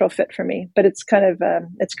a natural fit for me, but it's kind of,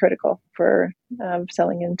 it's critical for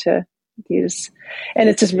selling into these. And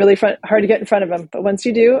it's just really hard to get in front of them. But once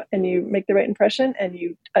you do, and you make the right impression, and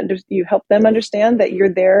you help them understand that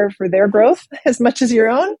you're there for their growth as much as your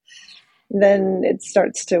own, then it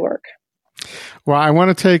starts to work. Well, I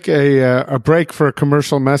want to take a break for a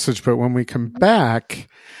commercial message, but when we come back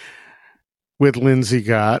with Lindsay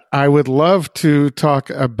Gott, I would love to talk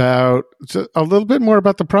about a little bit more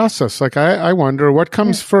about the process. Like, I wonder what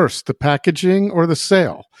comes first, the packaging or the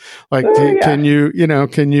sale? Like, can you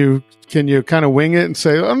kind of wing it and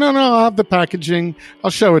say, oh, no, I'll have the packaging, I'll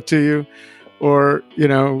show it to you? Or,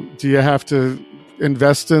 do you have to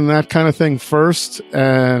invest in that kind of thing first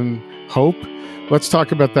and hope? Let's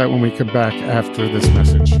talk about that when we come back after this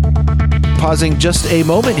message. Pausing just a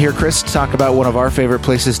moment here, Chris, to talk about one of our favorite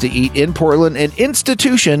places to eat in Portland, an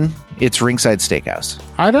institution. It's RingSide Steakhouse.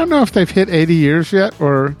 I don't know if they've hit 80 years yet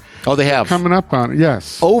or... Oh, they have. Coming up on it,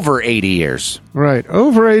 yes. Over 80 years. Right,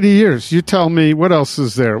 over 80 years. You tell me, what else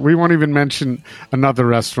is there? We won't even mention another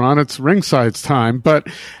restaurant. It's RingSide's time, but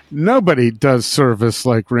nobody does service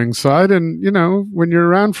like RingSide. And, when you're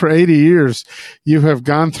around for 80 years, you have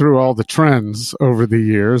gone through all the trends over the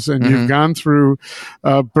years, and you've gone through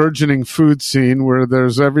a burgeoning food scene where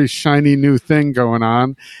there's every shiny new thing going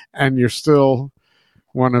on, and you're still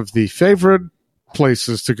one of the favorite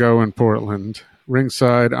places to go in Portland.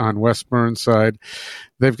 RingSide on West Burnside.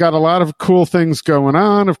 They've got a lot of cool things going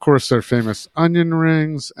on. Of course, their famous onion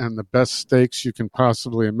rings and the best steaks you can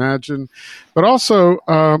possibly imagine. But also,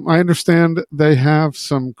 I understand they have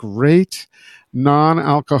some great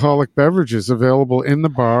non-alcoholic beverages available in the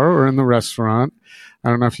bar or in the restaurant. I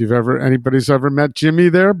don't know if anybody's ever met Jimmy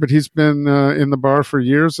there, but he's been in the bar for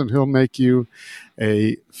years, and he'll make you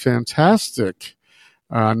a fantastic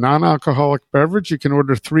non-alcoholic beverage. You can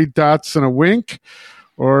order 3 dots and a wink,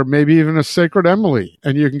 or maybe even a Sacred Emily.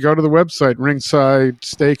 And you can go to the website,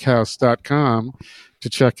 ringsidesteakhouse.com, to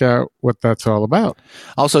check out what that's all about.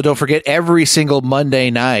 Also, don't forget, every single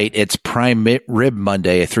Monday night, it's Prime Rib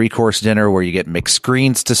Monday, a 3-course dinner where you get mixed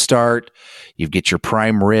greens to start. You get your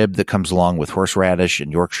prime rib that comes along with horseradish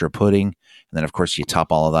and Yorkshire pudding. And then, of course, you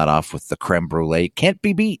top all of that off with the creme brulee. Can't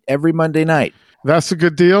be beat every Monday night. That's a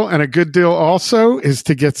good deal. And a good deal also is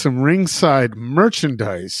to get some RingSide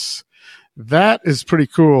merchandise. That is pretty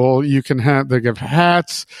cool. You can they give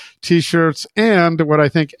hats, t-shirts, and what I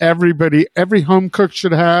think every home cook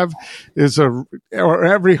should have is or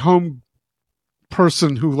every home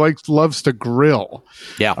person who loves to grill.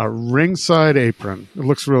 Yeah. A RingSide apron. It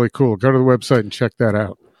looks really cool. Go to the website and check that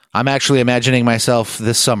out. I'm actually imagining myself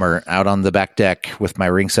this summer out on the back deck with my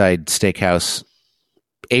RingSide Steakhouse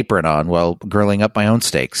apron on while grilling up my own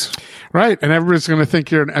steaks. Right. And everybody's going to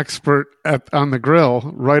think you're an expert on the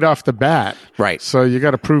grill right off the bat. Right. So you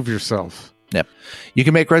got to prove yourself. Yep. You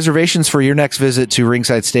can make reservations for your next visit to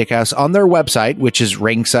RingSide Steakhouse on their website, which is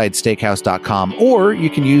ringsidesteakhouse.com, or you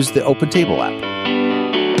can use the Open Table app.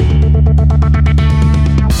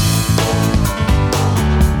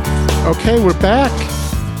 Okay, we're back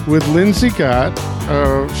with Lindsay Gott.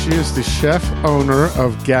 She is the chef owner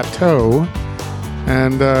of Gateaux.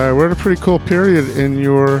 And we're at a pretty cool period in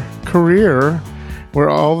your career where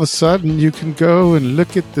all of a sudden you can go and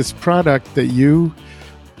look at this product that you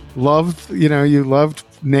loved. You know, you loved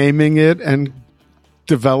naming it and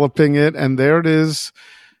developing it. And there it is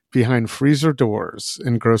behind freezer doors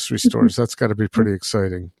in grocery stores. That's got to be pretty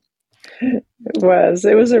exciting. It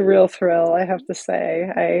was a real thrill, I have to say.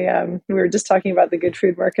 We were just talking about the Good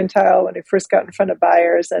Food Mercantile when I first got in front of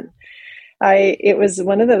buyers, and it was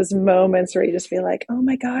one of those moments where you just feel like, oh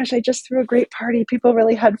my gosh, I just threw a great party. People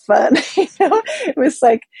really had fun. It was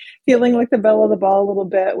like feeling like the belle of the ball a little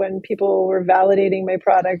bit when people were validating my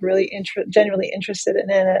product, really genuinely interested in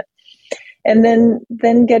it, and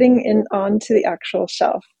then getting in onto the actual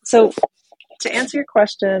shelf. So to answer your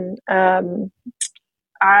question,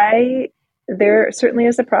 there certainly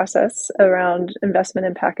is a process around investment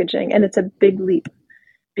in packaging, and it's a big leap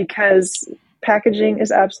because packaging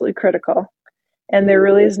is absolutely critical, and there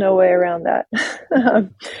really is no way around that.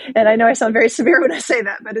 And I know I sound very severe when I say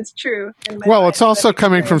that, but it's true. Well, it's also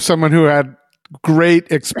coming from someone who had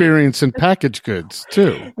great experience in packaged goods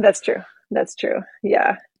too. That's true.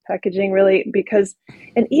 Yeah. Packaging really,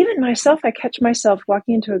 and even myself, I catch myself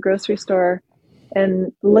walking into a grocery store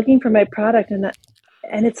and looking for my product,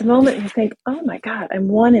 and it's a moment you think, oh my God, I'm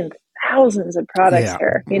one in thousands of products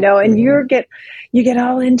here, and you get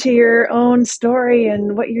all into your own story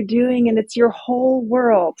and what you're doing, and it's your whole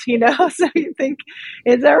world, so you think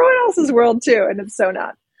it's everyone else's world too, and it's so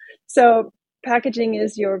not. So packaging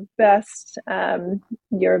is your best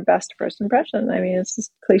first impression. I mean, it's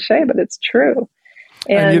just cliche, but it's true.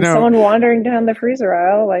 And someone wandering down the freezer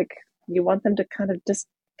aisle, like, you want them to kind of just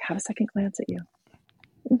have a second glance at you.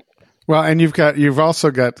 Well, and you've also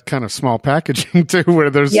got kind of small packaging too, where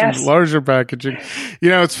there's some larger packaging.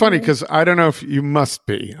 It's funny because I don't know if you must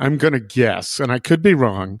be. I'm going to guess, and I could be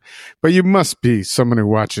wrong, but you must be someone who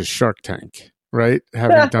watches Shark Tank, right?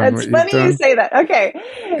 It's funny you say that. Okay,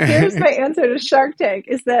 here's my answer to Shark Tank: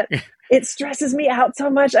 is that it stresses me out so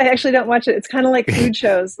much. I actually don't watch it. It's kind of like food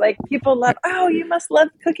shows. Like, people love, oh, you must love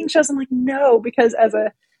cooking shows. I'm like, no, because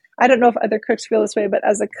I don't know if other cooks feel this way, but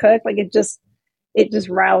as a cook, like, it just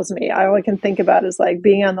rouses me. All I can think about is like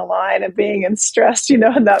being on the line and being in stress, in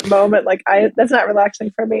that moment. Like, that's not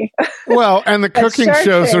relaxing for me. Well, and the cooking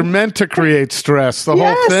shows are meant to create stress. The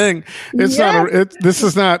whole thing. It's not. This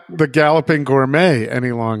is not the Galloping Gourmet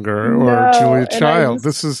any longer, or Julia Child.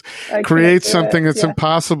 This is create something that's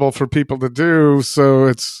impossible for people to do. So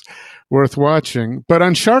it's worth watching. But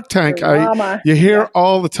on Shark Tank, you hear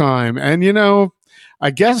all the time, and I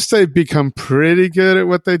guess they've become pretty good at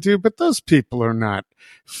what they do, but those people are not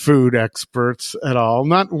food experts at all.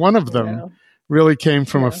 Not one of them really came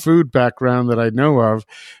from a food background that I know of,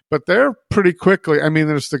 but they're pretty quickly. I mean,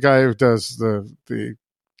 there's the guy who does the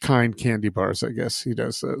Kind candy bars, I guess he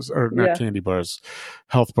does those, or not candy bars,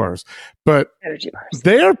 health bars, but energy bars.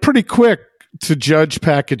 They are pretty quick to judge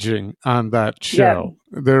packaging on that show.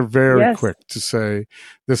 Yeah. They're very quick to say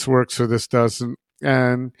this works or this doesn't.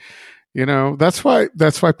 And that's why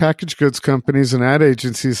packaged goods companies and ad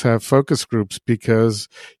agencies have focus groups, because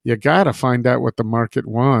you got to find out what the market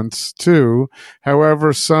wants too.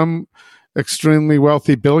 However, some extremely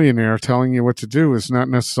wealthy billionaire telling you what to do is not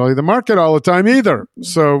necessarily the market all the time either.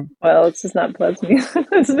 So, well, it's just not pleasant.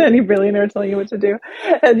 It's any billionaire telling you what to do,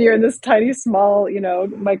 and you're in this tiny, small,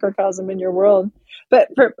 microcosm in your world. But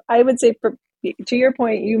I would say, to your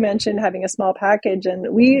point, you mentioned having a small package,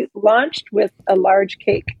 and we launched with a large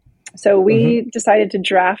cake. So we decided to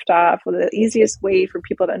draft off the easiest way for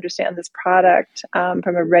people to understand this product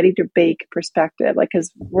from a ready-to-bake perspective, because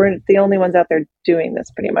we're the only ones out there doing this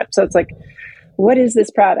pretty much. So it's like, what is this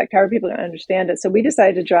product? How are people going to understand it? So we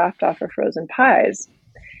decided to draft off of frozen pies.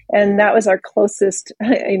 And that was our closest,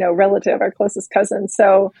 relative, our closest cousin.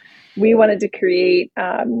 So we wanted to create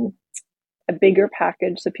a bigger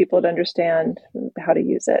package so people would understand how to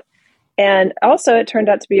use it. And also it turned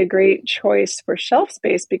out to be a great choice for shelf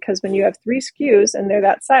space, because when you have 3 SKUs and they're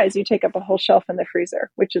that size, you take up a whole shelf in the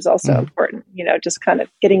freezer, which is also important, just kind of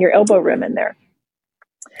getting your elbow room in there.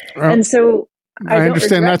 And so I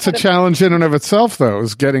understand that's a challenge in and of itself, though,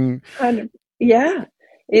 is getting. Yeah,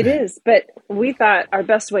 it is. But we thought our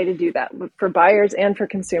best way to do that for buyers and for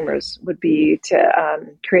consumers would be to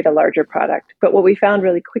create a larger product. But what we found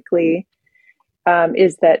really quickly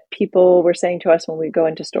is that people were saying to us when we go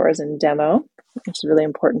into stores and demo, which is a really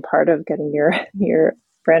important part of getting your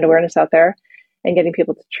brand awareness out there and getting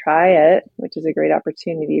people to try it, which is a great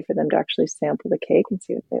opportunity for them to actually sample the cake and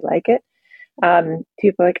see if they like it.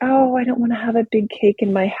 People are like, oh, I don't want to have a big cake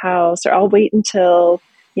in my house, or I'll wait until,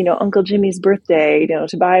 Uncle Jimmy's birthday,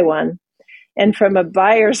 to buy one. And from a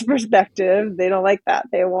buyer's perspective, they don't like that.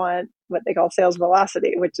 They want what they call sales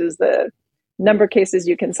velocity, which is the number of cases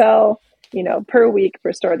you can sell, per week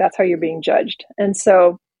per store. That's how you're being judged. And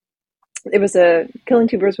so it was killing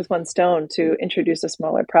 2 birds with 1 stone to introduce a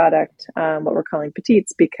smaller product, what we're calling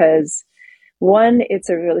petites, because one, it's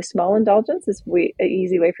a really small indulgence. It's an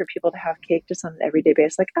easy way for people to have cake just on an everyday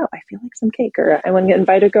basis. Like, oh, I feel like some cake, or I want to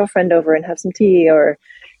invite a girlfriend over and have some tea, or,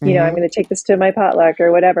 I'm going to take this to my potluck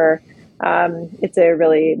or whatever. It's a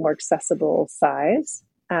really more accessible size.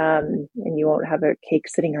 And you won't have a cake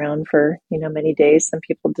sitting around for, many days. Some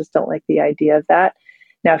people just don't like the idea of that.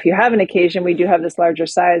 Now, if you have an occasion, we do have this larger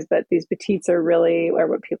size, but these petites are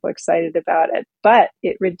what people are excited about it. But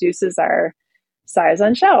it reduces our size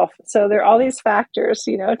on shelf. So there are all these factors,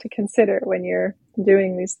 to consider when you're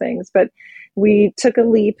doing these things. But we took a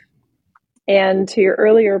leap. And to your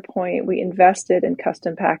earlier point, we invested in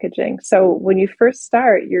custom packaging. So when you first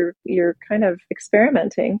start, you're kind of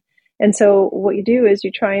experimenting. And so what you do is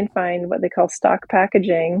you try and find what they call stock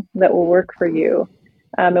packaging that will work for you,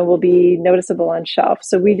 and will be noticeable on shelf.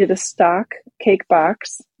 So we did a stock cake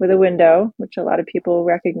box with a window, which a lot of people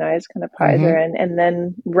recognize, kind of pies are in, and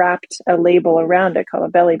then wrapped a label around it called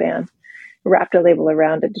a belly band, wrapped a label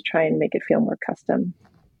around it to try and make it feel more custom.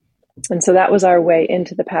 And so that was our way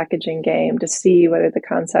into the packaging game, to see whether the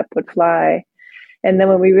concept would fly. And then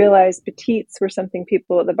when we realized petites were something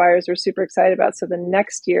the buyers were super excited about. So the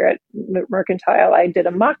next year at Mercantile, I did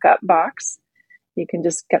a mock-up box. You can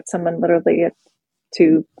just get someone literally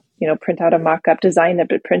to, print out a mock-up, design it,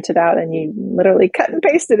 but print it out, and you literally cut and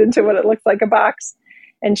paste it into what it looks like a box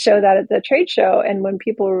and show that at the trade show. And when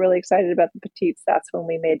people were really excited about the petites, that's when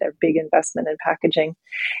we made a big investment in packaging.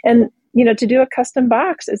 And, to do a custom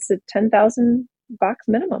box, it's a 10,000 box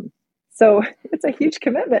minimum. So it's a huge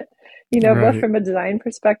commitment, Right. both from a design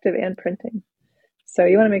perspective and printing. So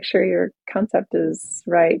you want to make sure your concept is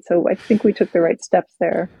right. So I think we took the right steps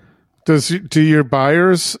there. Do your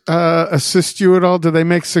buyers assist you at all? Do they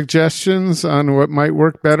make suggestions on what might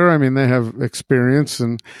work better? I mean, they have experience,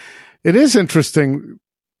 and it is interesting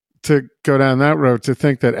to go down that road, to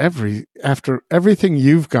think that after everything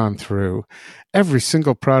you've gone through, every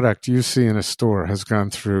single product you see in a store has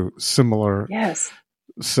gone through similar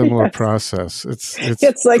process.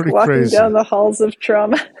 It's like walking crazy. Down the halls of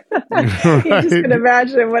trauma. Right. You just can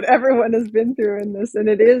imagine what everyone has been through in this, and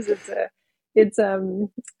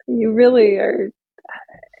you really are.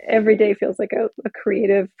 Every day feels like a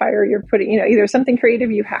creative fire you're putting, either something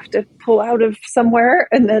creative you have to pull out of somewhere,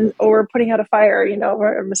 or putting out a fire,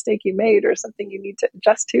 or a mistake you made, or something you need to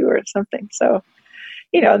adjust to, or something. So,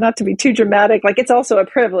 not to be too dramatic, like, it's also a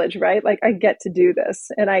privilege, right? Like, I get to do this,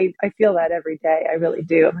 and I feel that every day. I really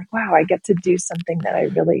do. I'm like, wow, I get to do something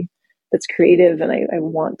that's creative and I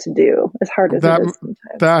want to do, as hard as it is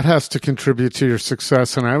sometimes. That has to contribute to your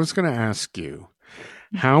success. And I was going to ask you,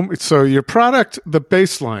 so your product, the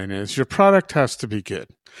baseline is your product has to be good.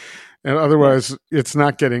 And otherwise it's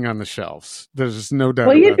not getting on the shelves. There's no doubt.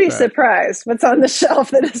 Well, you'd be surprised what's on the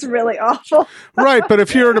shelf that is really awful. Right. But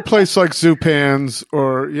if you're at a place like Zupan's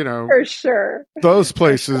or, for sure, those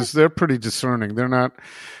places, they're pretty discerning. They're not.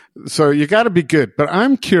 So you got to be good. But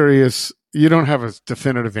I'm curious, you don't have a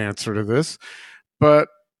definitive answer to this, but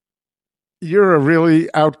you're a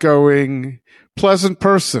really outgoing, pleasant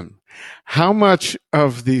person. How much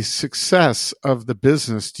of the success of the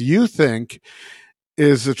business do you think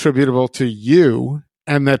is attributable to you,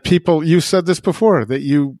 and that people, you said this before, that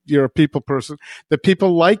you're a people person, that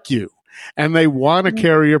people like you and they want to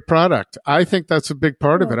carry your product? I think that's a big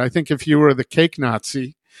part of it. I think if you were the cake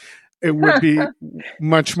Nazi, it would be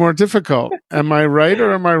much more difficult. Am I right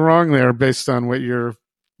or am I wrong there, based on what your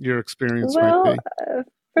experience might be?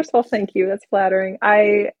 First of all, thank you. That's flattering.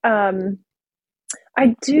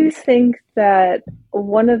 I do think that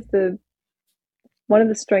one of the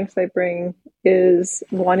strengths I bring is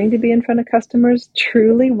wanting to be in front of customers,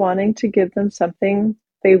 truly wanting to give them something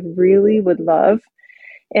they really would love.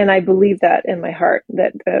 And I believe that in my heart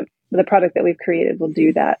that the product that we've created will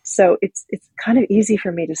do that. So it's kind of easy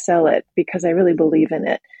for me to sell it because I really believe in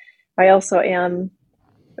it. I also I'm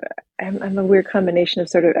a weird combination of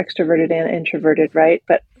sort of extroverted and introverted, right?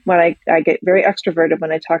 But when I get very extroverted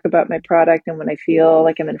when I talk about my product and when I feel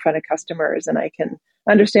like I'm in front of customers and I can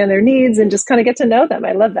understand their needs and just kind of get to know them.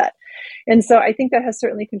 I love that. And so I think that has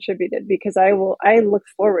certainly contributed because I look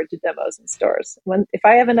forward to demos in stores. If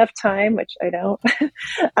I have enough time, which I don't,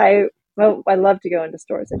 I love to go into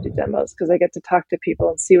stores and do demos because I get to talk to people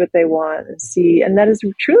and see what they want and that has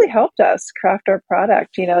truly helped us craft our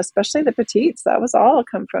product, especially the petites. That was all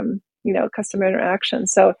come from, customer interaction.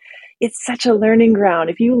 So it's such a learning ground.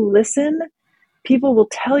 If you listen, people will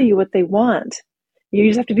tell you what they want. You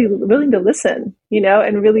just have to be willing to listen,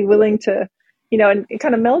 and really willing to, and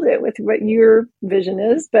kind of meld it with what your vision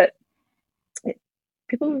is. But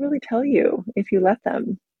people will really tell you if you let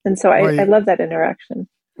them. And so I love that interaction.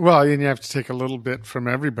 Well, and you have to take a little bit from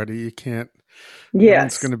everybody. You can't.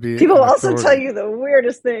 Yes. Going to be people will also tell you the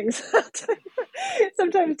weirdest things.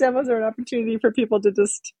 Sometimes demos are an opportunity for people to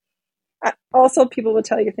just. Also, people will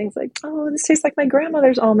tell you things like, "Oh, this tastes like my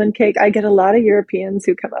grandmother's almond cake." I get a lot of Europeans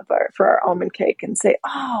who come up for our almond cake and say,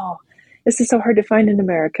 "Oh, this is so hard to find in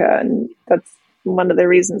America," and that's one of the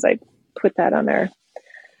reasons I put that on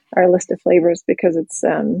our list of flavors because it's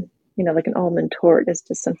like an almond torte is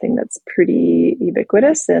just something that's pretty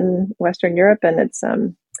ubiquitous in Western Europe, and it's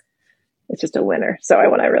just a winner. So I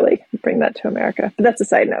want to really bring that to America. But that's a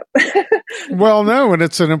side note. Well, no, and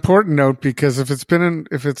it's an important note because if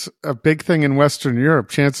it's a big thing in Western Europe,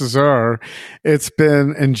 chances are it's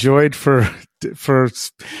been enjoyed for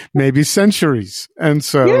maybe centuries. And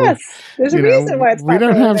so yes, there's a reason why it's we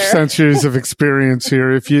don't have there. centuries of experience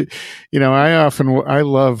here. If I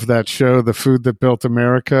love that show, The Food That Built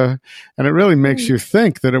America, and it really makes you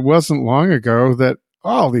think that it wasn't long ago that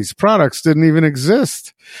all these products didn't even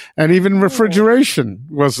exist, and even refrigeration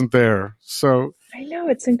wasn't there. So I know,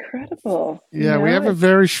 it's incredible. Yeah, we have a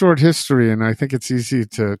very short history, and I think it's easy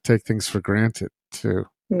to take things for granted too.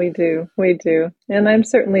 We do. And I'm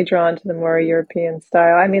certainly drawn to the more European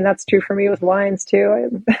style. I mean, that's true for me with wines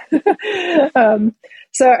too.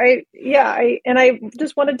 So I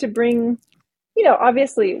just wanted to bring,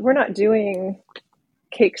 obviously we're not doing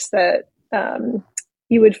cakes that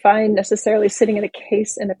you would find necessarily sitting in a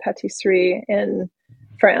case in a patisserie in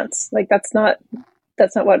France. Like that's not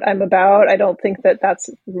what I'm about. I don't think that that's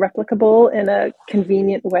replicable in a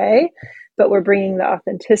convenient way, but we're bringing the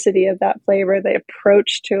authenticity of that flavor, the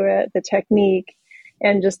approach to it, the technique,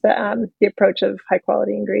 and just the approach of high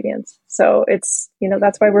quality ingredients. So it's,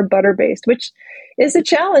 that's why we're butter based, which is a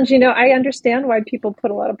challenge. I understand why people put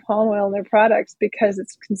a lot of palm oil in their products because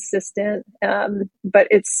it's consistent. But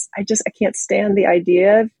I can't stand the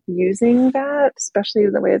idea of using that, especially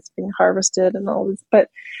the way it's being harvested and all this, but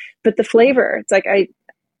the flavor, it's like,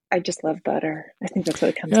 I just love butter. I think that's what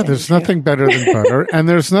it comes down to. Yeah, there's nothing better than butter. And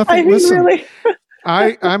there's nothing, really.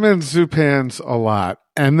 I'm in Zupan's a lot,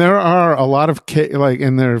 and there are a lot of like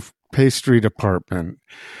in their pastry department.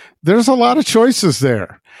 There's a lot of choices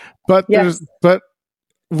there, but but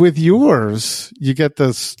with yours, you get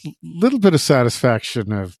this little bit of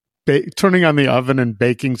satisfaction of turning on the oven and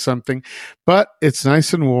baking something, but it's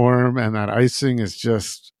nice and warm, and that icing is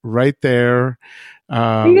just right there.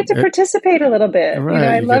 You get to participate a little bit. Right,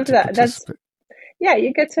 I love that.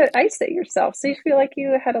 You get to ice it yourself. So you feel like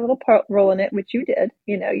you had a little role in it, which you did.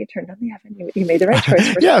 You turned on the oven. You made the right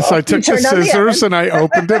choice. Yes, I took the scissors and I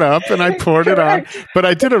opened it up and I poured it on. But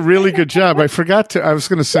I did a really good job. I was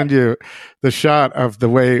going to send you the shot of the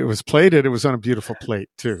way it was plated. It was on a beautiful plate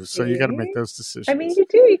too. So you got to make those decisions. I mean, you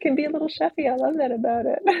do. You can be a little chefy. I love that about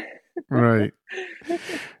it. Right.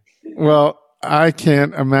 Well, I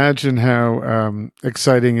can't imagine how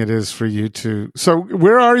exciting it is for you to. So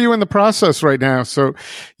where are you in the process right now? So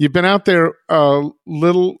you've been out there a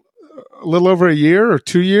little over a year or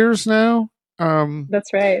 2 years now?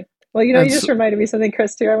 That's right. Well, you just reminded me something,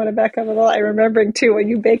 Chris, too. I want to back up a little. I'm remembering, too, when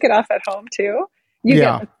you bake it off at home, too, you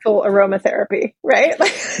get the full aromatherapy, right?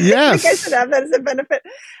 Yes. I think I should have that as a benefit.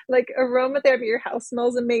 Like aromatherapy, your house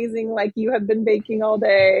smells amazing, like you have been baking all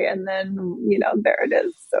day, and then, there it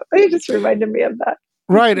is. So it just reminded me of that.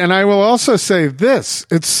 Right. And I will also say this,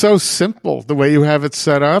 it's so simple the way you have it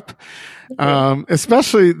set up.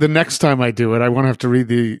 Especially the next time I do it, I won't have to read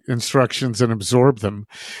the instructions and absorb them.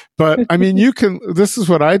 But I mean, this is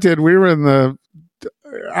what I did. We were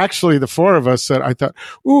actually the four of us said, I thought,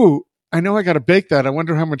 ooh, I know I got to bake that. I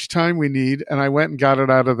wonder how much time we need. And I went and got it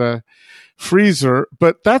out of the freezer.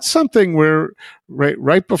 But that's something where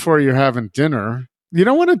right before you're having dinner, you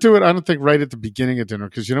don't want to do it, I don't think, right at the beginning of dinner,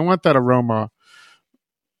 because you don't want that aroma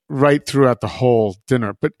right throughout the whole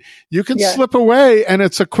dinner. But you can slip away, and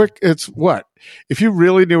it's what? If you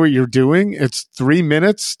really knew what you're doing, it's 3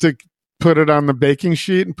 minutes to put it on the baking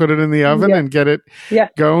sheet and put it in the oven and get it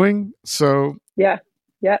going. So and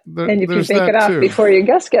if you bake it off before your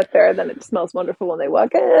guests get there, then it smells wonderful when they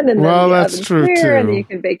walk in, and then that's true too. And then you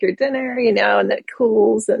can bake your dinner, and then it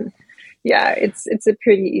cools, and it's a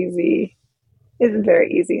pretty easy. It's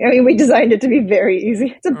very easy. I mean, we designed it to be very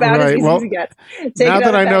easy. It's about as easy as it gets. Now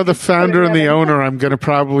that I know the founder and the owner, I'm going to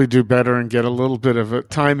probably do better and get a little bit of a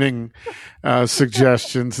timing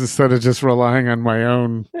suggestions instead of just relying on my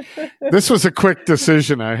own. This was a quick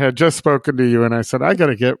decision. I had just spoken to you, and I said, I got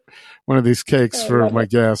to get one of these cakes for my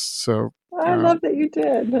guests. So I love that you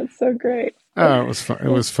did. That's so great. Oh, it was fun. It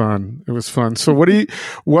was fun. So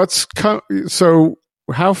so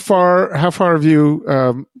how far have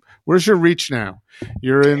you, where's your reach now?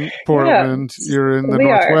 You're in Portland. You're in the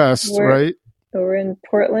Northwest, right? We're in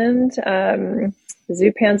Portland.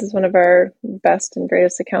 Zupan's is one of our best and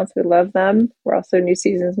greatest accounts. We love them. We're also New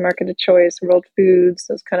Seasons, Market of Choice, World Foods,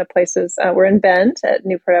 those kind of places. We're in Bend at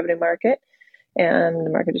Newport Avenue Market and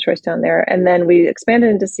the Market of Choice down there. And then we expanded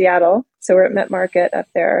into Seattle. So we're at Met Market up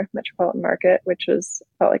there, Metropolitan Market, which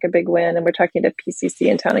felt like a big win. And we're talking to PCC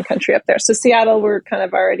and Town and Country up there. So Seattle, we're kind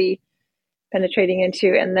of already penetrating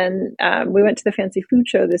into. And then we went to the Fancy Food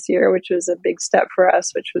Show this year, which was a big step for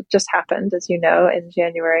us, which just happened, as you know, in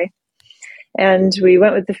January. And we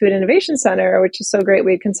went with the Food Innovation Center, which is so great.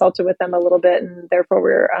 We had consulted with them a little bit, and therefore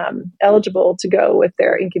we're eligible to go with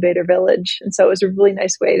their incubator village. And so it was a really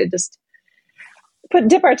nice way to just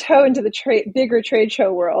dip our toe into the bigger trade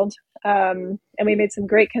show world. And we made some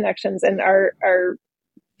great connections. And our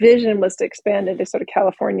vision was to expand into sort of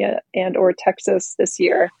California and or Texas this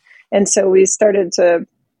year. And so we started to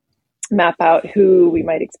map out who we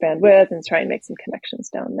might expand with and try and make some connections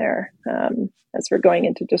down there. As we're going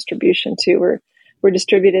into distribution too, we're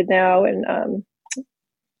distributed now in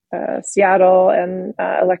Seattle and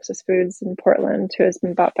Alexis Foods in Portland, who has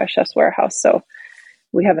been bought by Chef's Warehouse. So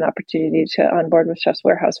we have an opportunity to onboard with Chef's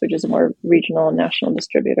Warehouse, which is a more regional and national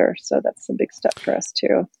distributor. So that's a big step for us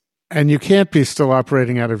too. And you can't be still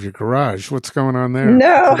operating out of your garage. What's going on there?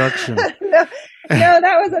 No, production. No,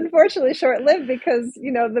 that was unfortunately short-lived because,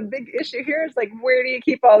 the big issue here is like, where do you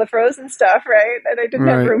keep all the frozen stuff, right? And I didn't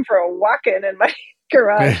have room for a walk-in in my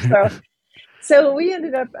garage. So we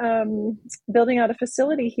ended up building out a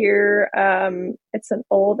facility here. It's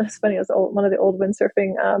funny, it was one of the old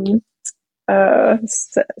windsurfing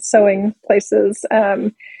sewing places,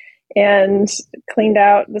 and cleaned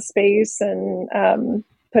out the space and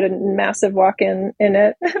put a massive walk-in in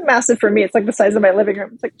it. Massive for me. It's like the size of my living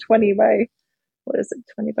room. It's like 20 by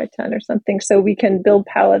 10 or something. So we can build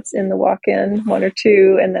pallets in the walk-in, 1 or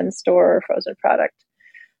 2, and then store frozen product.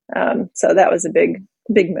 So that was a big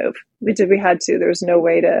move. We had to. There was no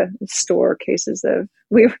way to store cases of.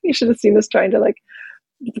 You should have seen us trying to like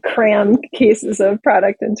cram cases of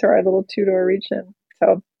product into our little 2-door region.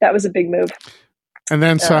 So that was a big move. And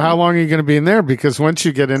then, so how long are you going to be in there? Because once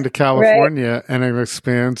you get into California and it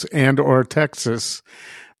expands, and or Texas,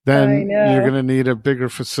 then you're going to need a bigger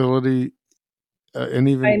facility. An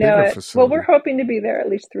even bigger facility. Well, we're hoping to be there at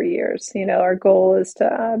least 3 years. Our goal is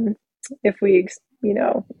to, if we,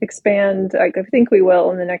 expand, like I think we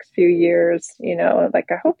will in the next few years, I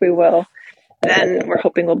hope we will, then we're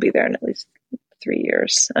hoping we'll be there in at least 3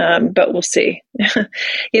 years. But we'll see.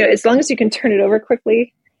 As long as you can turn it over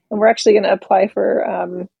quickly, and we're actually going to apply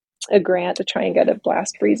for a grant to try and get a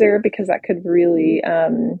blast freezer, because that could really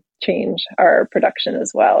change our production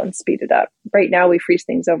as well and speed it up. Right now, we freeze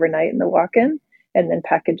things overnight in the walk-in and then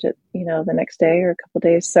package it, the next day or a couple of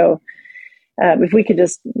days. So if we could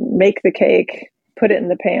just make the cake, put it in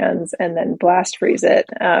the pans, and then blast freeze it,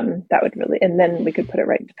 that would really, and then we could put it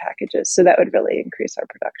right into packages. So that would really increase our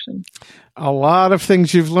production. A lot of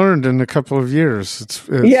things you've learned in a couple of years.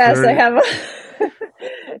 Yes, I have.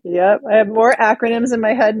 Yep. I have more acronyms in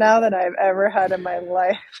my head now than I've ever had in my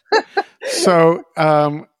life. So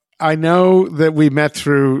I know that we met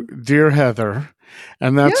through Dear Heather,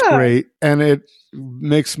 and that's great. And it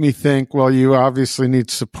makes me think, well, you obviously need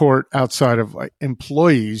support outside of like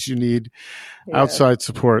employees. You need outside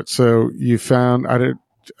support. So you found, I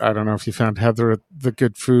don't know if you found Heather at the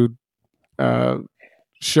Good Food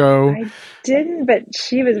show. I didn't, but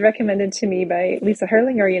she was recommended to me by Lisa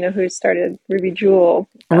Herlinger, who started Ruby Jewel.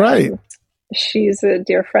 Right. she's a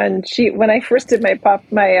dear friend. When I first did my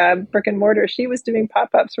brick and mortar, she was doing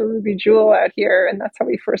pop-ups for Ruby Jewel out here, and that's how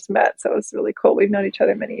we first met. So it was really cool. We've known each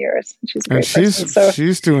other many years. She's a great person. So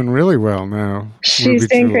she's doing really well now. She's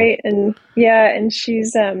doing great, and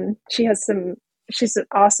she's she's an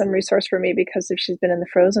awesome resource for me because she's been in the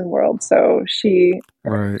frozen world. So she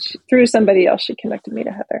through somebody else, she connected me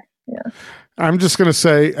to Heather. Yeah. I'm just going to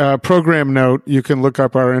say, program note, you can look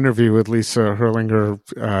up our interview with Lisa Herlinger.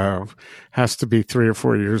 Has to be 3 or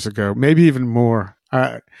 4 years ago, maybe even more.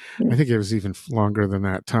 I think it was even longer than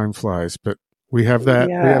that. Time flies, but we have that.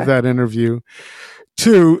 We have that interview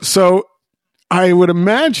too. So I would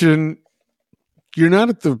imagine you're not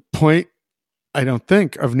at the point, I don't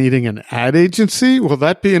think, of needing an ad agency. Will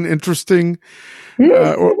that be an interesting,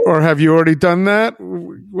 or have you already done that?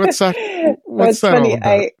 What's that? What's that funny. all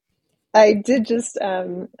about? I did just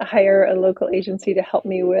hire a local agency to help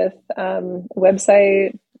me with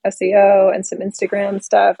website SEO and some Instagram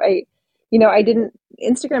stuff.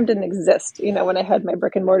 Instagram didn't exist, when I had my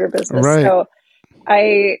brick and mortar business. Right. So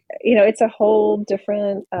it's a whole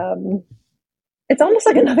different, it's almost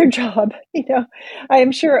like another job. I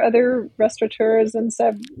am sure other restaurateurs and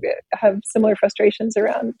stuff have similar frustrations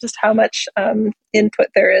around just how much input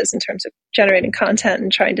there is in terms of generating content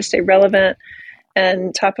and trying to stay relevant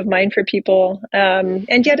and top of mind for people.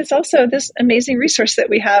 And yet it's also this amazing resource that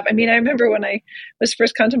we have. I remember when I was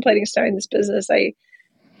first contemplating starting this business, I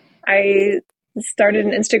started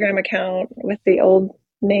an Instagram account with the old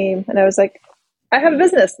name, and I was like, I have a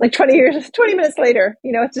business. Like 20 minutes later,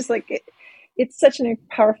 it's just like, it's such a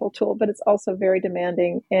powerful tool, but it's also very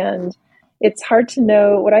demanding. And it's hard to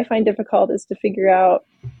know. What I find difficult is to figure out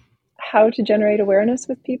how to generate awareness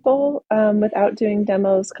with people without doing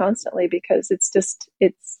demos constantly, because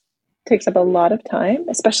it takes up a lot of time,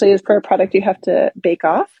 especially as for a product you have to bake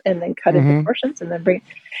off and then cut into portions and then bring,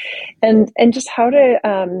 and just how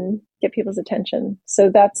to get people's attention. So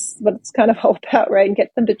that's what it's kind of all about, right? And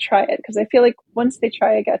get them to try it. Because I feel like once they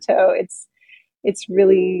try a Gateaux, it's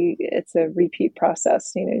a repeat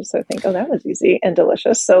process. You sort of think, oh, that was easy and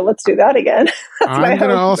delicious, so let's do that again. I'm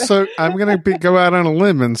going to go out on a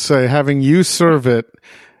limb and say, having you serve it,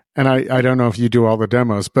 and I don't know if you do all the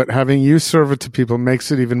demos, but having you serve it to people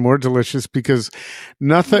makes it even more delicious, because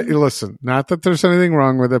listen, not that there's anything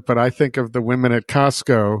wrong with it, but I think of the women at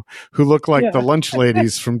Costco who look like the lunch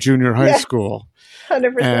ladies from junior high school.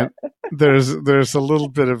 100%. And there's a little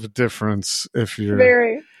bit of a difference if you're...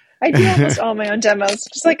 Very. I do almost all my own demos.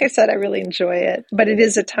 Just like I said, I really enjoy it, but it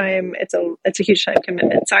is it's a huge time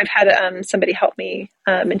commitment. So I've had somebody help me,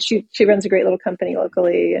 and she runs a great little company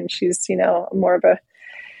locally, and she's more of a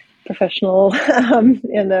professional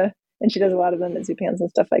and she does a lot of them at Zupans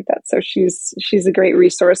and stuff like that. So she's a great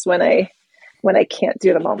resource when I can't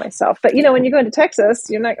do them all myself. But when you go into Texas,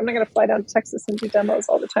 I'm not going to fly down to Texas and do demos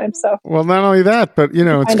all the time. So, well, not only that, but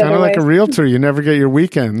it's kind of like a realtor. You never get your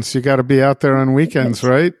weekends. You got to be out there on weekends,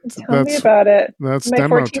 right? Tell me about it. That's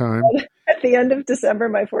demo time. At the end of December,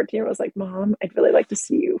 my 14 was like, "Mom, I'd really like to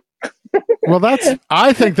see you." Well,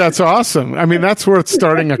 I think that's awesome. That's worth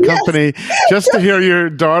starting a company just to hear your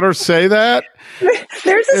daughter say that.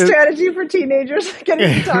 There's a strategy for teenagers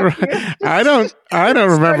getting to talk to you. I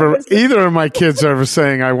don't remember either of my kids ever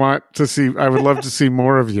saying, I would love to see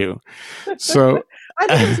more of you. So I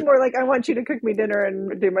think it's more like, I want you to cook me dinner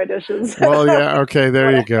and do my dishes. Well, yeah. Okay.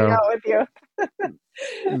 There you go. Hang out with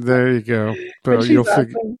you. There you go. But you'll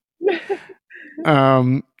figure.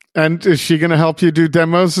 And is she going to help you do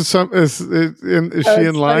demos? Is she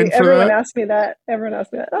in line for Everyone that? asks me that.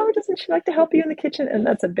 Oh, doesn't she like to help you in the kitchen? And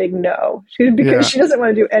that's a big no. Because she doesn't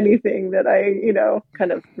want to do anything that I,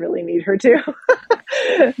 kind of really need her to.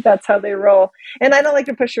 That's how they roll. And I don't like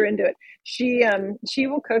to push her into it. She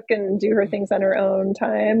will cook and do her things on her own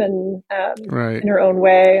time and in her own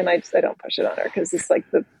way. And I don't push it on her, because it's like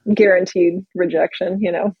the guaranteed rejection,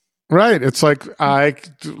 Right. It's like I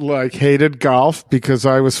hated golf because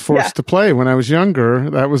I was forced to play when I was younger.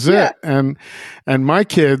 That was it. And my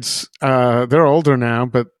kids, they're older now,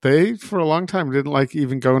 but they for a long time didn't like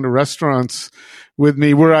even going to restaurants with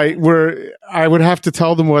me where I would have to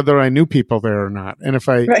tell them whether I knew people there or not. And if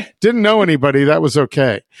I didn't know anybody, that was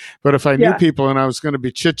okay. But if I knew people and I was going to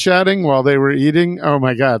be chit-chatting while they were eating, oh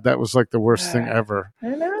my God, that was like the worst thing ever. I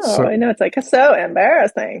know. It's like so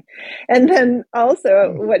embarrassing. And then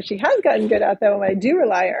also what she has gotten good at, though, and I do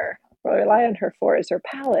rely on her for, is her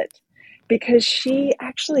palate. Because she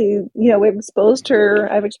actually, I've exposed her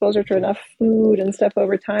to enough food and stuff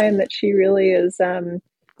over time that she really is,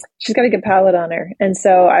 she's got a good palate on her. And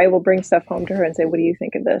so I will bring stuff home to her and say, what do you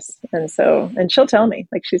think of this? And she'll tell me,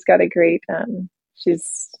 like, she's got a great,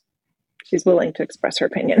 she's she's willing to express her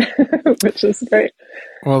opinion, which is great.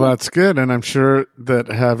 Well, that's good. And I'm sure that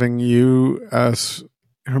having you as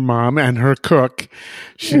her mom and her cook,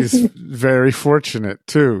 she's very fortunate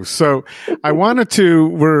too. So I wanted to,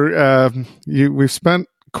 we've spent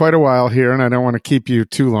quite a while here, and I don't want to keep you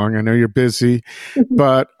too long. I know you're busy,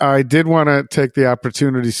 but I did want to take the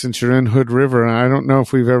opportunity, since you're in Hood River, and I don't know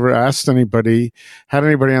if we've ever had anybody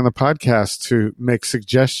on the podcast to make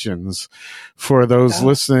suggestions for those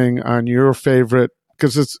listening on your favorite,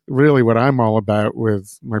 because it's really what I'm all about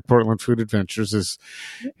with my Portland Food Adventures, is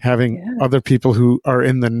having other people who are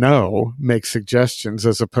in the know make suggestions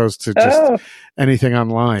as opposed to just anything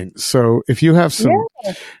online. So if you have some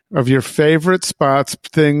of your favorite spots,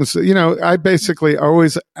 things, I basically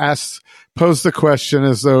always pose the question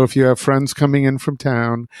as though if you have friends coming in from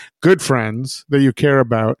town, good friends that you care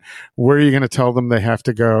about, where are you going to tell them they have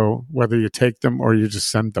to go, whether you take them or you just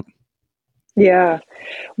send them? Yeah.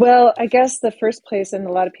 Well, I guess the first place, and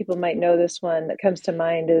a lot of people might know this one that comes to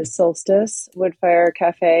mind, is Solstice Woodfire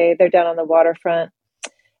Cafe. They're down on the waterfront.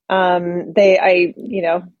 They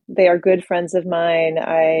are good friends of mine.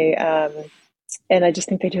 And I just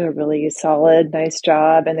think they do a really solid, nice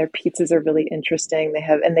job, and their pizzas are really interesting.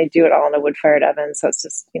 They do it all in a wood-fired oven. So it's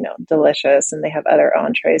just, delicious. And they have other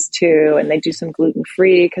entrees too. And they do some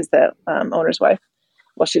gluten-free because the owner's wife,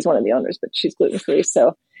 well, she's one of the owners, but she's gluten-free.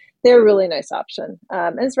 So they're a really nice option.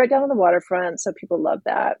 And it's right down on the waterfront. So people love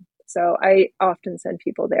that. So I often send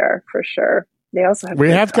people there for sure. They also have.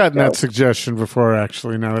 We have gotten that suggestion before,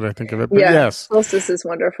 actually, now that I think of it. But yes. Solstice is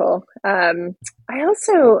wonderful. I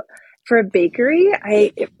also, for a bakery,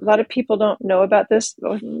 a lot of people don't know about this.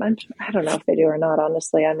 I don't know if they do or not,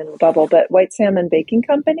 honestly. I'm in the bubble. But White Salmon Baking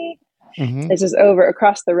Company is just over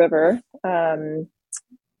across the river.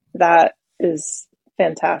 That is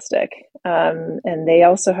fantastic. And they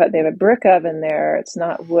also have a brick oven there. It's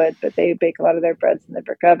not wood, but they bake a lot of their breads in the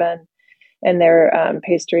brick oven, and their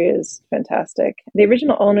pastry is fantastic. The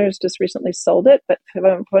original owners just recently sold it, but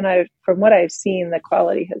from what I've seen, the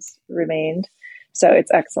quality has remained. So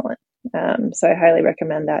it's excellent. So I highly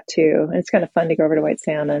recommend that too. And it's kind of fun to go over to White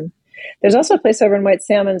Salmon. There's also a place over in White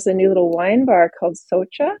Salmon. It's a new little wine bar called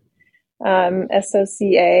Socha.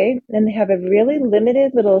 SOCA, and they have a really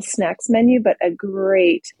limited little snacks menu, but a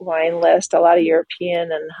great wine list, a lot of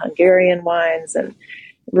European and Hungarian wines, and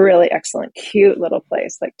really excellent, cute little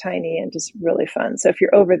place, like tiny and just really fun. So if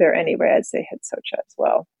you're over there anyway, I'd say hit Socha as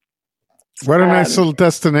well. What a nice little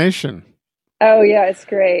destination. Oh yeah, it's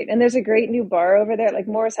great. And there's a great new bar over there. Like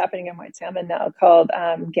more is happening in White Salmon now called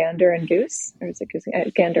Gander and Goose. Or is it Goose?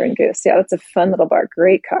 Gander and Goose. Yeah, it's a fun little bar.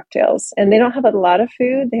 Great cocktails. And they don't have a lot of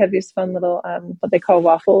food. They have these fun little, what they call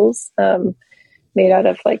waffles, made out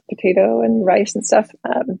of like potato and rice and stuff.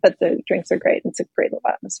 But the drinks are great. It's a great little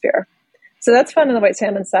atmosphere. So that's fun on the White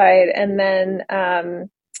Salmon side. And then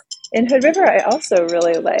in Hood River, I also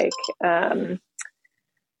really like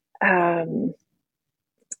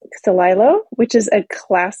Celilo, which is a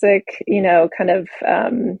classic, kind of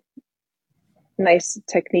nice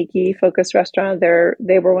technique-y focused restaurant.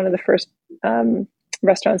 They were one of the first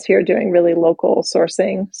restaurants here doing really local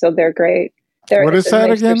sourcing, so they're great. What is that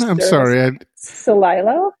again? I'm sorry.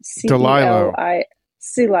 Celilo. Celilo.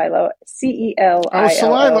 Celilo. CELILO. Oh,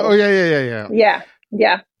 Celilo. Oh, yeah.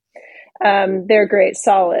 Yeah. They're great,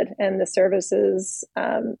 solid, and the service is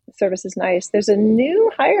nice. There's a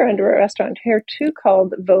new higher end restaurant here too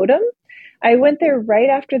called Vodum. I went there right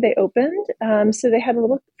after they opened, so they had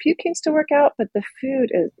a few kinks to work out, but the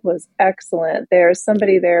food was excellent. There's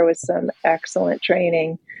somebody there with some excellent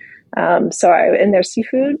training, and their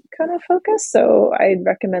seafood kind of focus. So I'd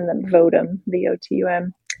recommend them Vodum,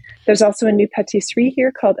 VOTUM. There's also a new patisserie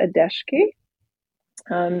here called Adeshki.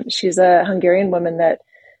 She's a Hungarian woman that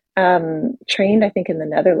trained, I think, in the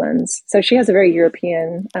Netherlands. So she has a very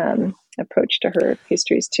European approach to her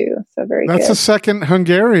pastries too. So That's a second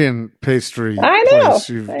Hungarian pastry. I know. Place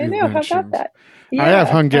you've How about that? Yeah, I have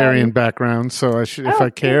Hungarian background, so if I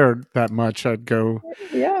cared that much, I'd go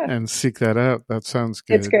and seek that out. That sounds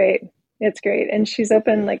good. It's great. And she's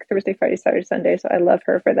open like Thursday, Friday, Saturday, Sunday. So I love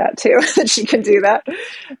her for that too. She can do that.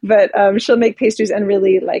 But she'll make pastries and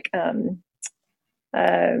really like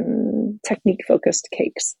technique focused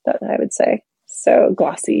cakes, that I would say. So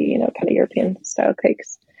glossy, kind of European style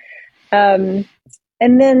cakes.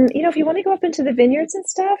 And then, if you want to go up into the vineyards and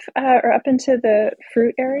stuff, or up into the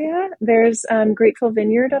fruit area, there's Grateful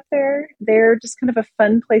Vineyard up there. They're just kind of a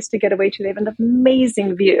fun place to get away to. They have an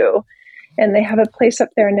amazing view, and they have a place up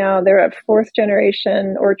there now. They're a 4th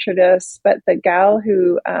generation orchardist, but the gal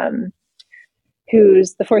who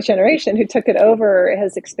who's the fourth generation who took it over,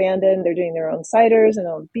 has expanded. They're doing their own ciders and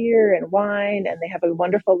own beer and wine, and they have a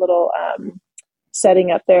wonderful little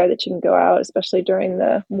setting up there that you can go out, especially during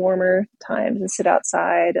the warmer times, and sit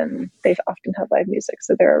outside. And they often have live music,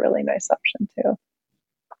 so they're a really nice option too.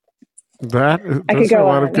 Those are a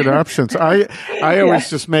lot of good options. I always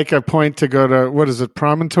just make a point to go to, what is it,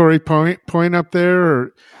 Promontory Point up there,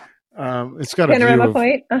 or it's got Panorama a view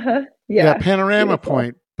Point. Yeah, Panorama Beautiful.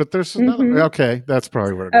 Point. But there's another. Mm-hmm. Okay, that's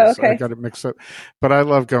probably where it is. Okay. I got it mixed up. But I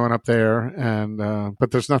love going up there, and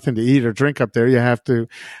but there's nothing to eat or drink up there. You have to.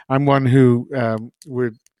 I'm one who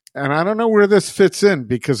would. And I don't know where this fits in,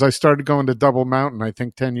 because I started going to Double Mountain, I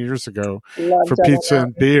think 10 years ago, Love for Double pizza Mountain.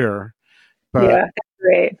 and beer. But, yeah, that's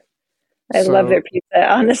great. I love their pizza,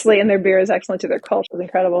 honestly, and their beer is excellent too. Their culture is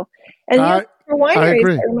incredible. And for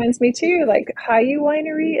wineries, that reminds me too, like Hayu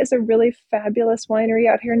Winery is a really fabulous winery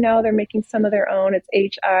out here now. They're making some of their own.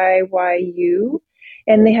 It's HIYU.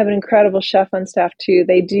 And they have an incredible chef on staff too.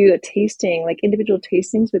 They do a tasting, like individual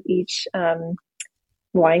tastings with each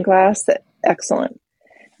wine glass. Excellent.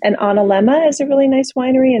 And Analema is a really nice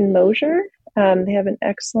winery in Mosier. They have an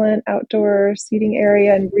excellent outdoor seating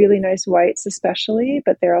area and really nice whites especially,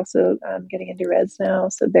 but they're also getting into reds now,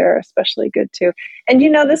 so they're especially good too. And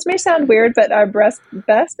this may sound weird, but our best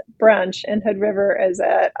brunch in Hood River is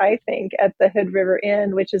at the Hood River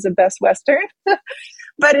Inn, which is a Best Western.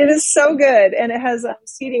 But it is so good, and it has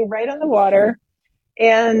seating right on the water.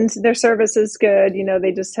 And their service is good.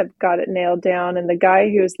 They just have got it nailed down. And the guy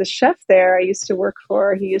who is the chef there, I used to work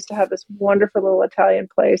for, he used to have this wonderful little Italian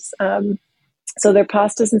place. So their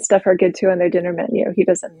pastas and stuff are good too on their dinner menu. He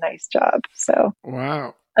does a nice job. So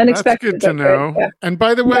wow, unexpected. That's good to know. Yeah. And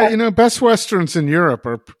by the way, Best Westerns in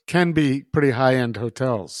Europe can be pretty high-end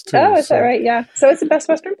hotels too. Oh, is that right? Yeah. So it's a Best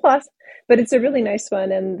Western Plus, but it's a really nice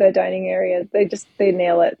one. And the dining area, they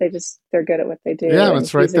nail it. They're good at what they do. Yeah,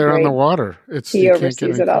 it's right there on the water. He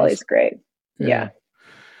oversees it all. He's great. Yeah.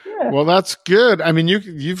 Well, that's good. I mean,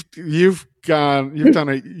 you've done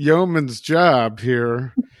a yeoman's job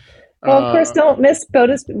here. Well, of course, don't miss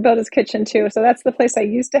Boda's Kitchen too. So that's the place I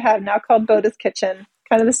used to have, now called Boda's Kitchen.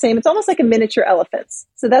 Kind of the same. It's almost like a miniature Elephant's.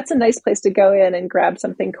 So that's a nice place to go in and grab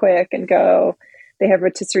something quick and go. They have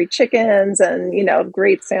rotisserie chickens and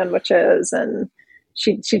great sandwiches, and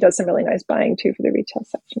she does some really nice buying too for the retail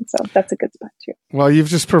section. So that's a good spot too. Well, you've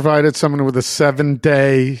just provided someone with a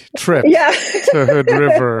 7-day trip to Hood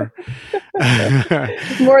River.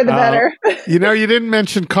 More the better. You didn't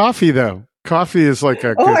mention coffee though. Coffee is like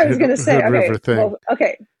a I was going to say, River thing. Well,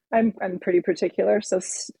 okay, I'm pretty particular, so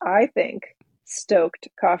I think Stoked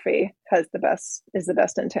Coffee is the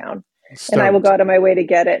best in town, and I will go out of my way to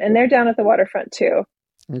get it. And they're down at the waterfront too.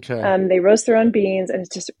 Okay. They roast their own beans, and it's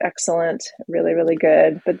just excellent, really, really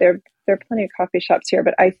good. But there are plenty of coffee shops here,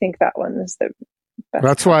 but I think that one is the best.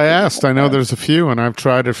 That's why I asked. I know there's a few, and I've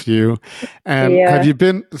tried a few. And have you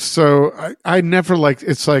been? So I never liked.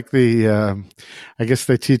 It's like I guess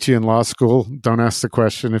they teach you in law school. Don't ask the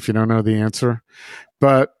question if you don't know the answer.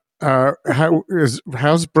 But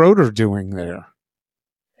how's Broder doing there?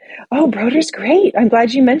 Oh, Broder's great. I'm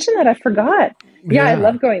glad you mentioned that. I forgot. Yeah, I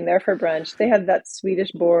love going there for brunch. They have that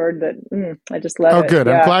Swedish board that I just love. Oh, good.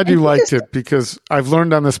 I'm glad you liked it, because I've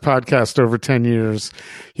learned on this podcast over 10 years,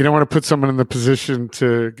 you don't want to put someone in the position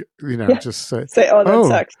to, just say, oh, that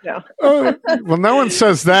sucks. No. Well, no one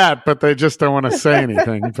says that, but they just don't want to say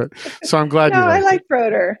anything. So I'm glad you liked it. I like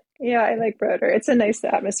Broder. Yeah, I like Broder. It's a nice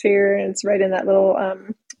atmosphere, and it's right in that little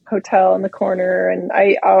hotel in the corner. And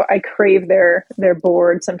I crave their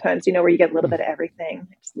board sometimes, where you get a little bit of everything.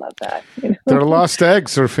 I just love that. Their lost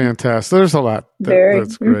eggs are fantastic. There's a lot.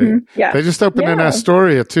 That's great. Mm-hmm. Yeah. They just opened in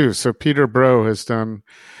Astoria too. So Peter Bro has done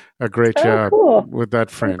a great job with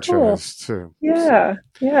that franchise too. Yeah.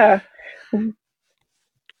 Yeah.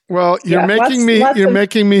 Well, you're making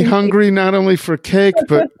me hungry, not only for cake,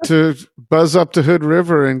 but to buzz up to Hood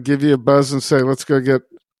River and give you a buzz and say, let's go get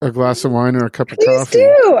a glass of wine or a cup of coffee. Please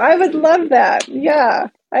do. I would love that. Yeah.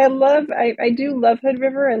 I do love Hood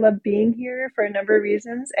River. I love being here for a number of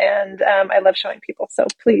reasons. And I love showing people. So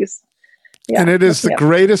please. Yeah, and it is the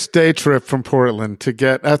greatest day trip from Portland to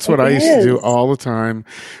get. That's what I used to do all the time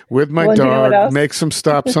with my dog. Make some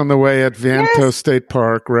stops on the way at Gateaux State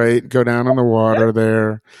Park, right? Go down on the water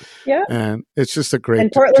there. Yeah. And it's just a great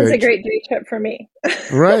And Portland's a great day trip for me.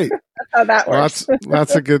 Right. That's how that works.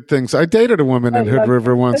 Lots of good things. I dated a woman in Hood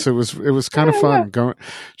River once. It was kind of fun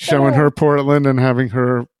showing her Portland and having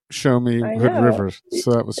her show me Hood River.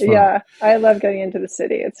 So that was fun. Yeah. I love getting into the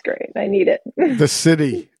city. It's great. I need it. The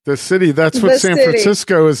city. The city. That's what San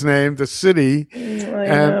Francisco is named. The city. I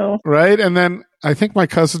know. Right. And then I think my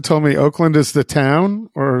cousin told me Oakland is the town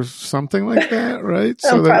or something like that. Right.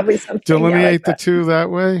 So probably they delineate the two that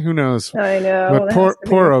way. Who knows? I know. But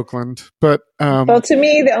poor Oakland. But well, to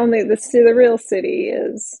me, the real city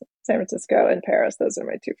is San Francisco and Paris. Those are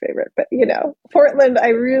my two favorite. But Portland, I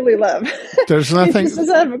really love. There's nothing. It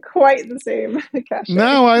doesn't have quite the same cachet.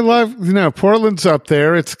 No, I love. Portland's up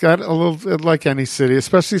there. It's got a little like any city,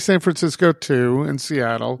 especially San Francisco too, and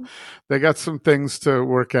Seattle. They got some things to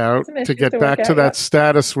work out to get back to that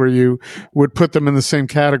status where you would put them in the same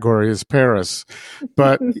category as Paris.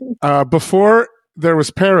 But before there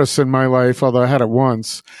was Paris in my life, although I had it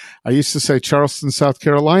once, I used to say Charleston, South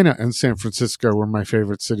Carolina, and San Francisco were my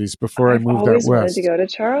favorite cities before I moved out west. I've always wanted to go to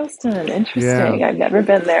Charleston. Interesting. Yeah. I've never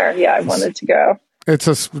been there. Yeah, I wanted to go.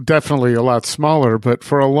 It's definitely a lot smaller, but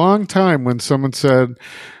for a long time when someone said,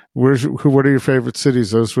 what are your favorite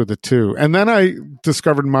cities? Those were the two. And then I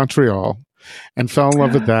discovered Montreal and fell in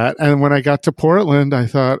love with that. And when I got to Portland, I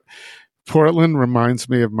thought, Portland reminds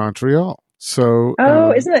me of Montreal. So,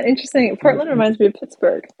 isn't that interesting? Portland reminds me of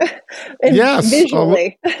Pittsburgh. Yes,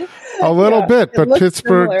 visually, a little bit, but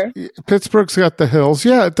Pittsburgh's got the hills.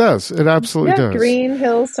 Yeah, it does. It absolutely does. Green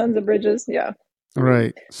hills, tons of bridges. Yeah,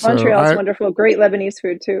 right. Montreal's wonderful. Great Lebanese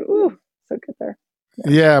food too. Ooh, so good there.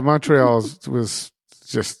 Yeah, Montreal is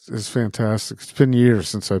fantastic. It's been years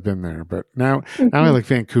since I've been there, but now I like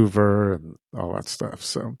Vancouver and all that stuff.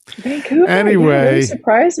 So Vancouver, anyway, it really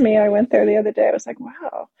surprised me. I went there the other day. I was like,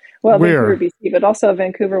 wow. Well, Where? Vancouver, BC, but also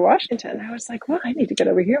Vancouver, Washington. I was like, well, I need to get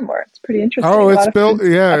over here more. It's pretty interesting. Oh, it's built.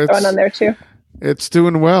 Yeah, it's going on there too. It's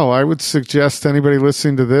doing well. I would suggest anybody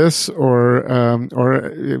listening to this or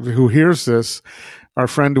who hears this, our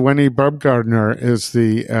friend Wendy Bubgardner is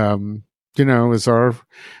is our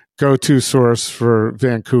go-to source for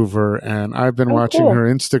Vancouver, and I've been watching her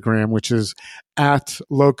Instagram, which is at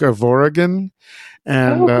 @Locavorigan.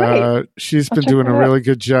 And she's been doing a really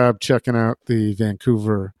good job checking out the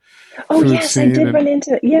Vancouver food scene. I did run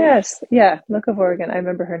into Look of Oregon. I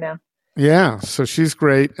remember her now. Yeah, so she's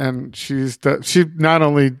great, and she not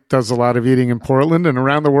only does a lot of eating in Portland and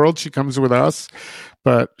around the world. She comes with us,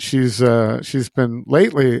 but she's been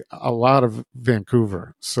lately a lot of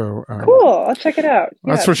Vancouver. So cool, I'll check it out.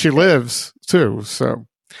 That's where she lives too. So,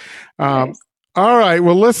 nice. All right.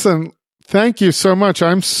 Well, listen. Thank you so much.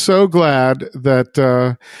 I'm so glad that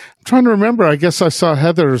I'm trying to remember. I guess I saw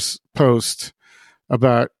Heather's post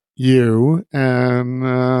about you and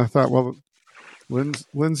thought, well,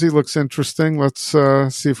 Lindsay looks interesting. Let's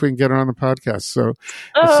see if we can get her on the podcast. So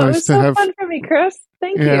it's nice it was so fun for me, Chris.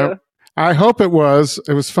 Thank you. I hope it was.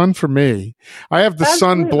 It was fun for me. I have the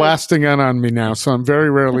sun blasting in on me now, so I'm very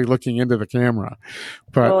rarely looking into the camera.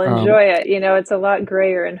 But well, enjoy it. It's a lot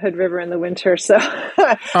grayer in Hood River in the winter, so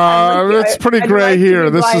it's pretty gray here.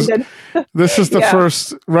 This is the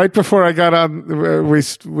first. Right before I got on,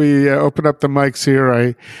 we opened up the mics here.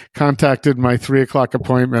 I contacted my 3:00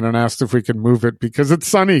 appointment and asked if we could move it because it's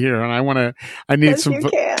sunny here, and I need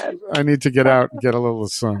to get out and get a little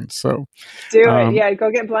sun. So do it. Yeah,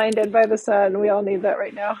 go get blinded by the sun. We all need that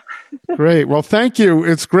right now. Great. Well, thank you.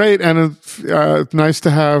 It's great, and it's nice to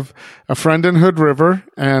have a friend in Hood River.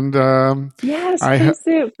 And yes, please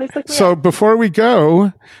do. Please look me so up. Before we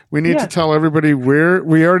go, we need to tell everybody where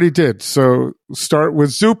we already did. So start with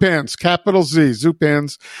Zupan's, capital Z,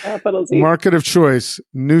 Zupan's, capital Z, market of choice,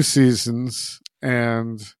 new seasons,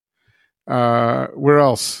 and where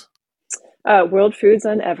else? World Foods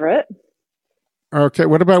on Everett. Okay,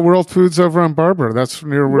 what about World Foods over on Barber? That's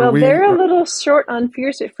near where Well, they're a little short on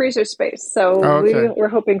freezer space, so we're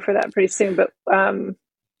hoping for that pretty soon. But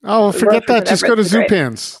forget that. Just go to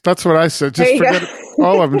Zupan's. That's what I said. Just forget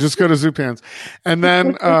all of them. Just go to Zupan's. And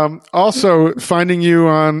then also finding you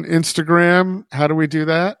on Instagram. How do we do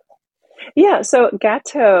that? Yeah, so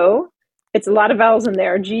Gateaux. It's a lot of vowels in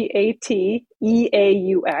there. GATEAUX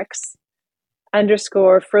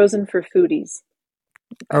 _ frozen for foodies.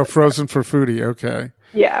 Oh, frozen for foodie. Okay.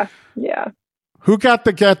 Yeah. Who got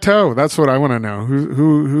the Gateaux? That's what I want to know.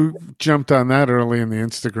 Who jumped on that early in the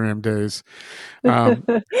Instagram days?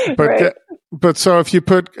 But so if you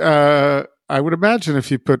put, I would imagine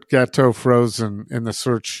if you put Gateaux frozen in the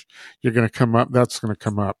search, you're going to come up. That's going to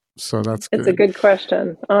come up. So it's a good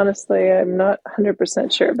question. Honestly, I'm not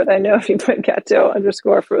 100% sure, but I know if you put Gateaux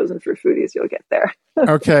 _ frozen for foodies, you'll get there.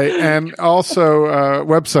 Okay, and also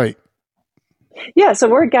website. Yeah, so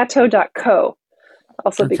we're gateaux.co.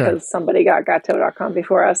 Also because somebody got gateaux.com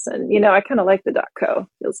before us. And, I kind of like the .co.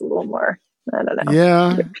 Feels a little more, I don't know.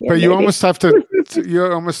 Yeah, but you almost have to you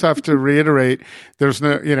almost have to reiterate. There's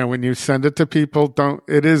no, when you send it to people,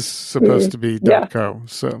 it is supposed to be .co.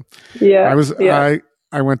 So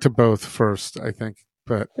I went to both first, I think.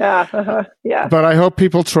 But but I hope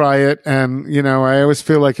people try it. And, I always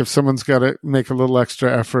feel like if someone's got to make a little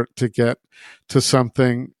extra effort to get to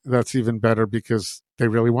something, that's even better because they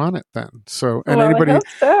really want it then. So, and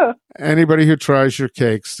anybody who tries your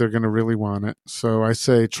cakes, they're going to really want it. So I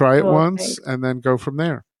say try it once and then go from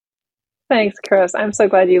there. Thanks, Chris. I'm so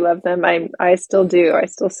glad you love them. I still do. I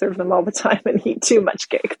still serve them all the time and eat too much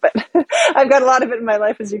cake, but I've got a lot of it in my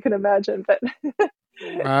life, as you can imagine. But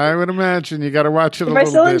I would imagine you got to watch it a little bit. I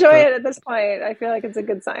still enjoy it at this point. I feel like it's a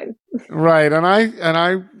good sign. Right. And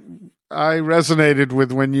I resonated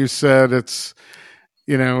with when you said it's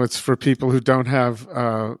for people who don't have,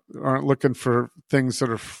 aren't looking for things that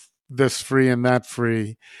are this free and that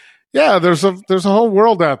free. Yeah, there's a whole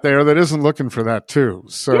world out there that isn't looking for that too.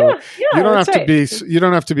 So you don't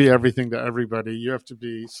have to be everything to everybody. You have to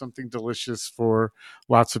be something delicious for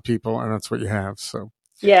lots of people, and that's what you have. So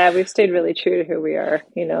yeah, we've stayed really true to who we are.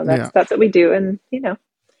 That's what we do, and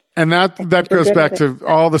And that goes back to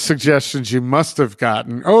all the suggestions you must have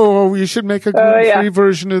gotten. Oh, you should make a gluten-free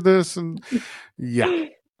version of this, and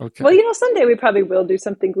okay. Well, someday we probably will do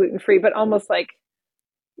something gluten-free, but almost like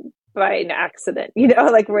by an accident,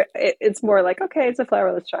 it's more like, okay, it's a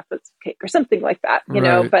flourless chocolate cake or something like that,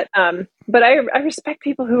 but I respect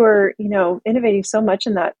people who are, innovating so much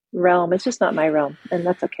in that realm. It's just not my realm, and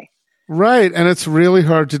that's okay. Right. And it's really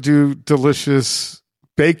hard to do delicious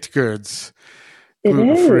baked goods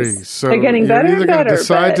gluten-free. So they're getting better and better. You're either going to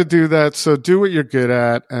decide to do that. So do what you're good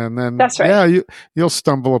at. And then, that's right. You'll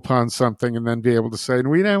stumble upon something and then be able to say, and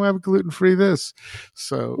we now have gluten-free this.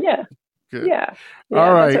 So good. Yeah.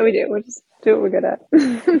 All right. That's what we do. We just do what we're good at.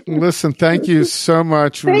 Listen, thank you so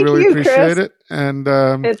much. We really appreciate it. And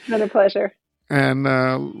it's been a pleasure. And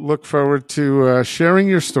look forward to sharing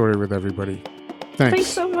your story with everybody. Thanks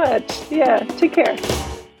so much. Yeah. Take care.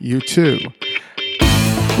 You too.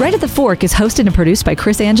 Right at the Fork is hosted and produced by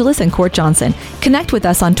Chris Angeles and Court Johnson. Connect with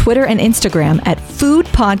us on Twitter and Instagram at Food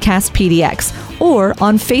Podcast PDX or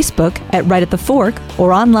on Facebook at Right at the Fork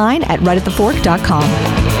or online at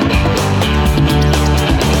rightatthefork.com.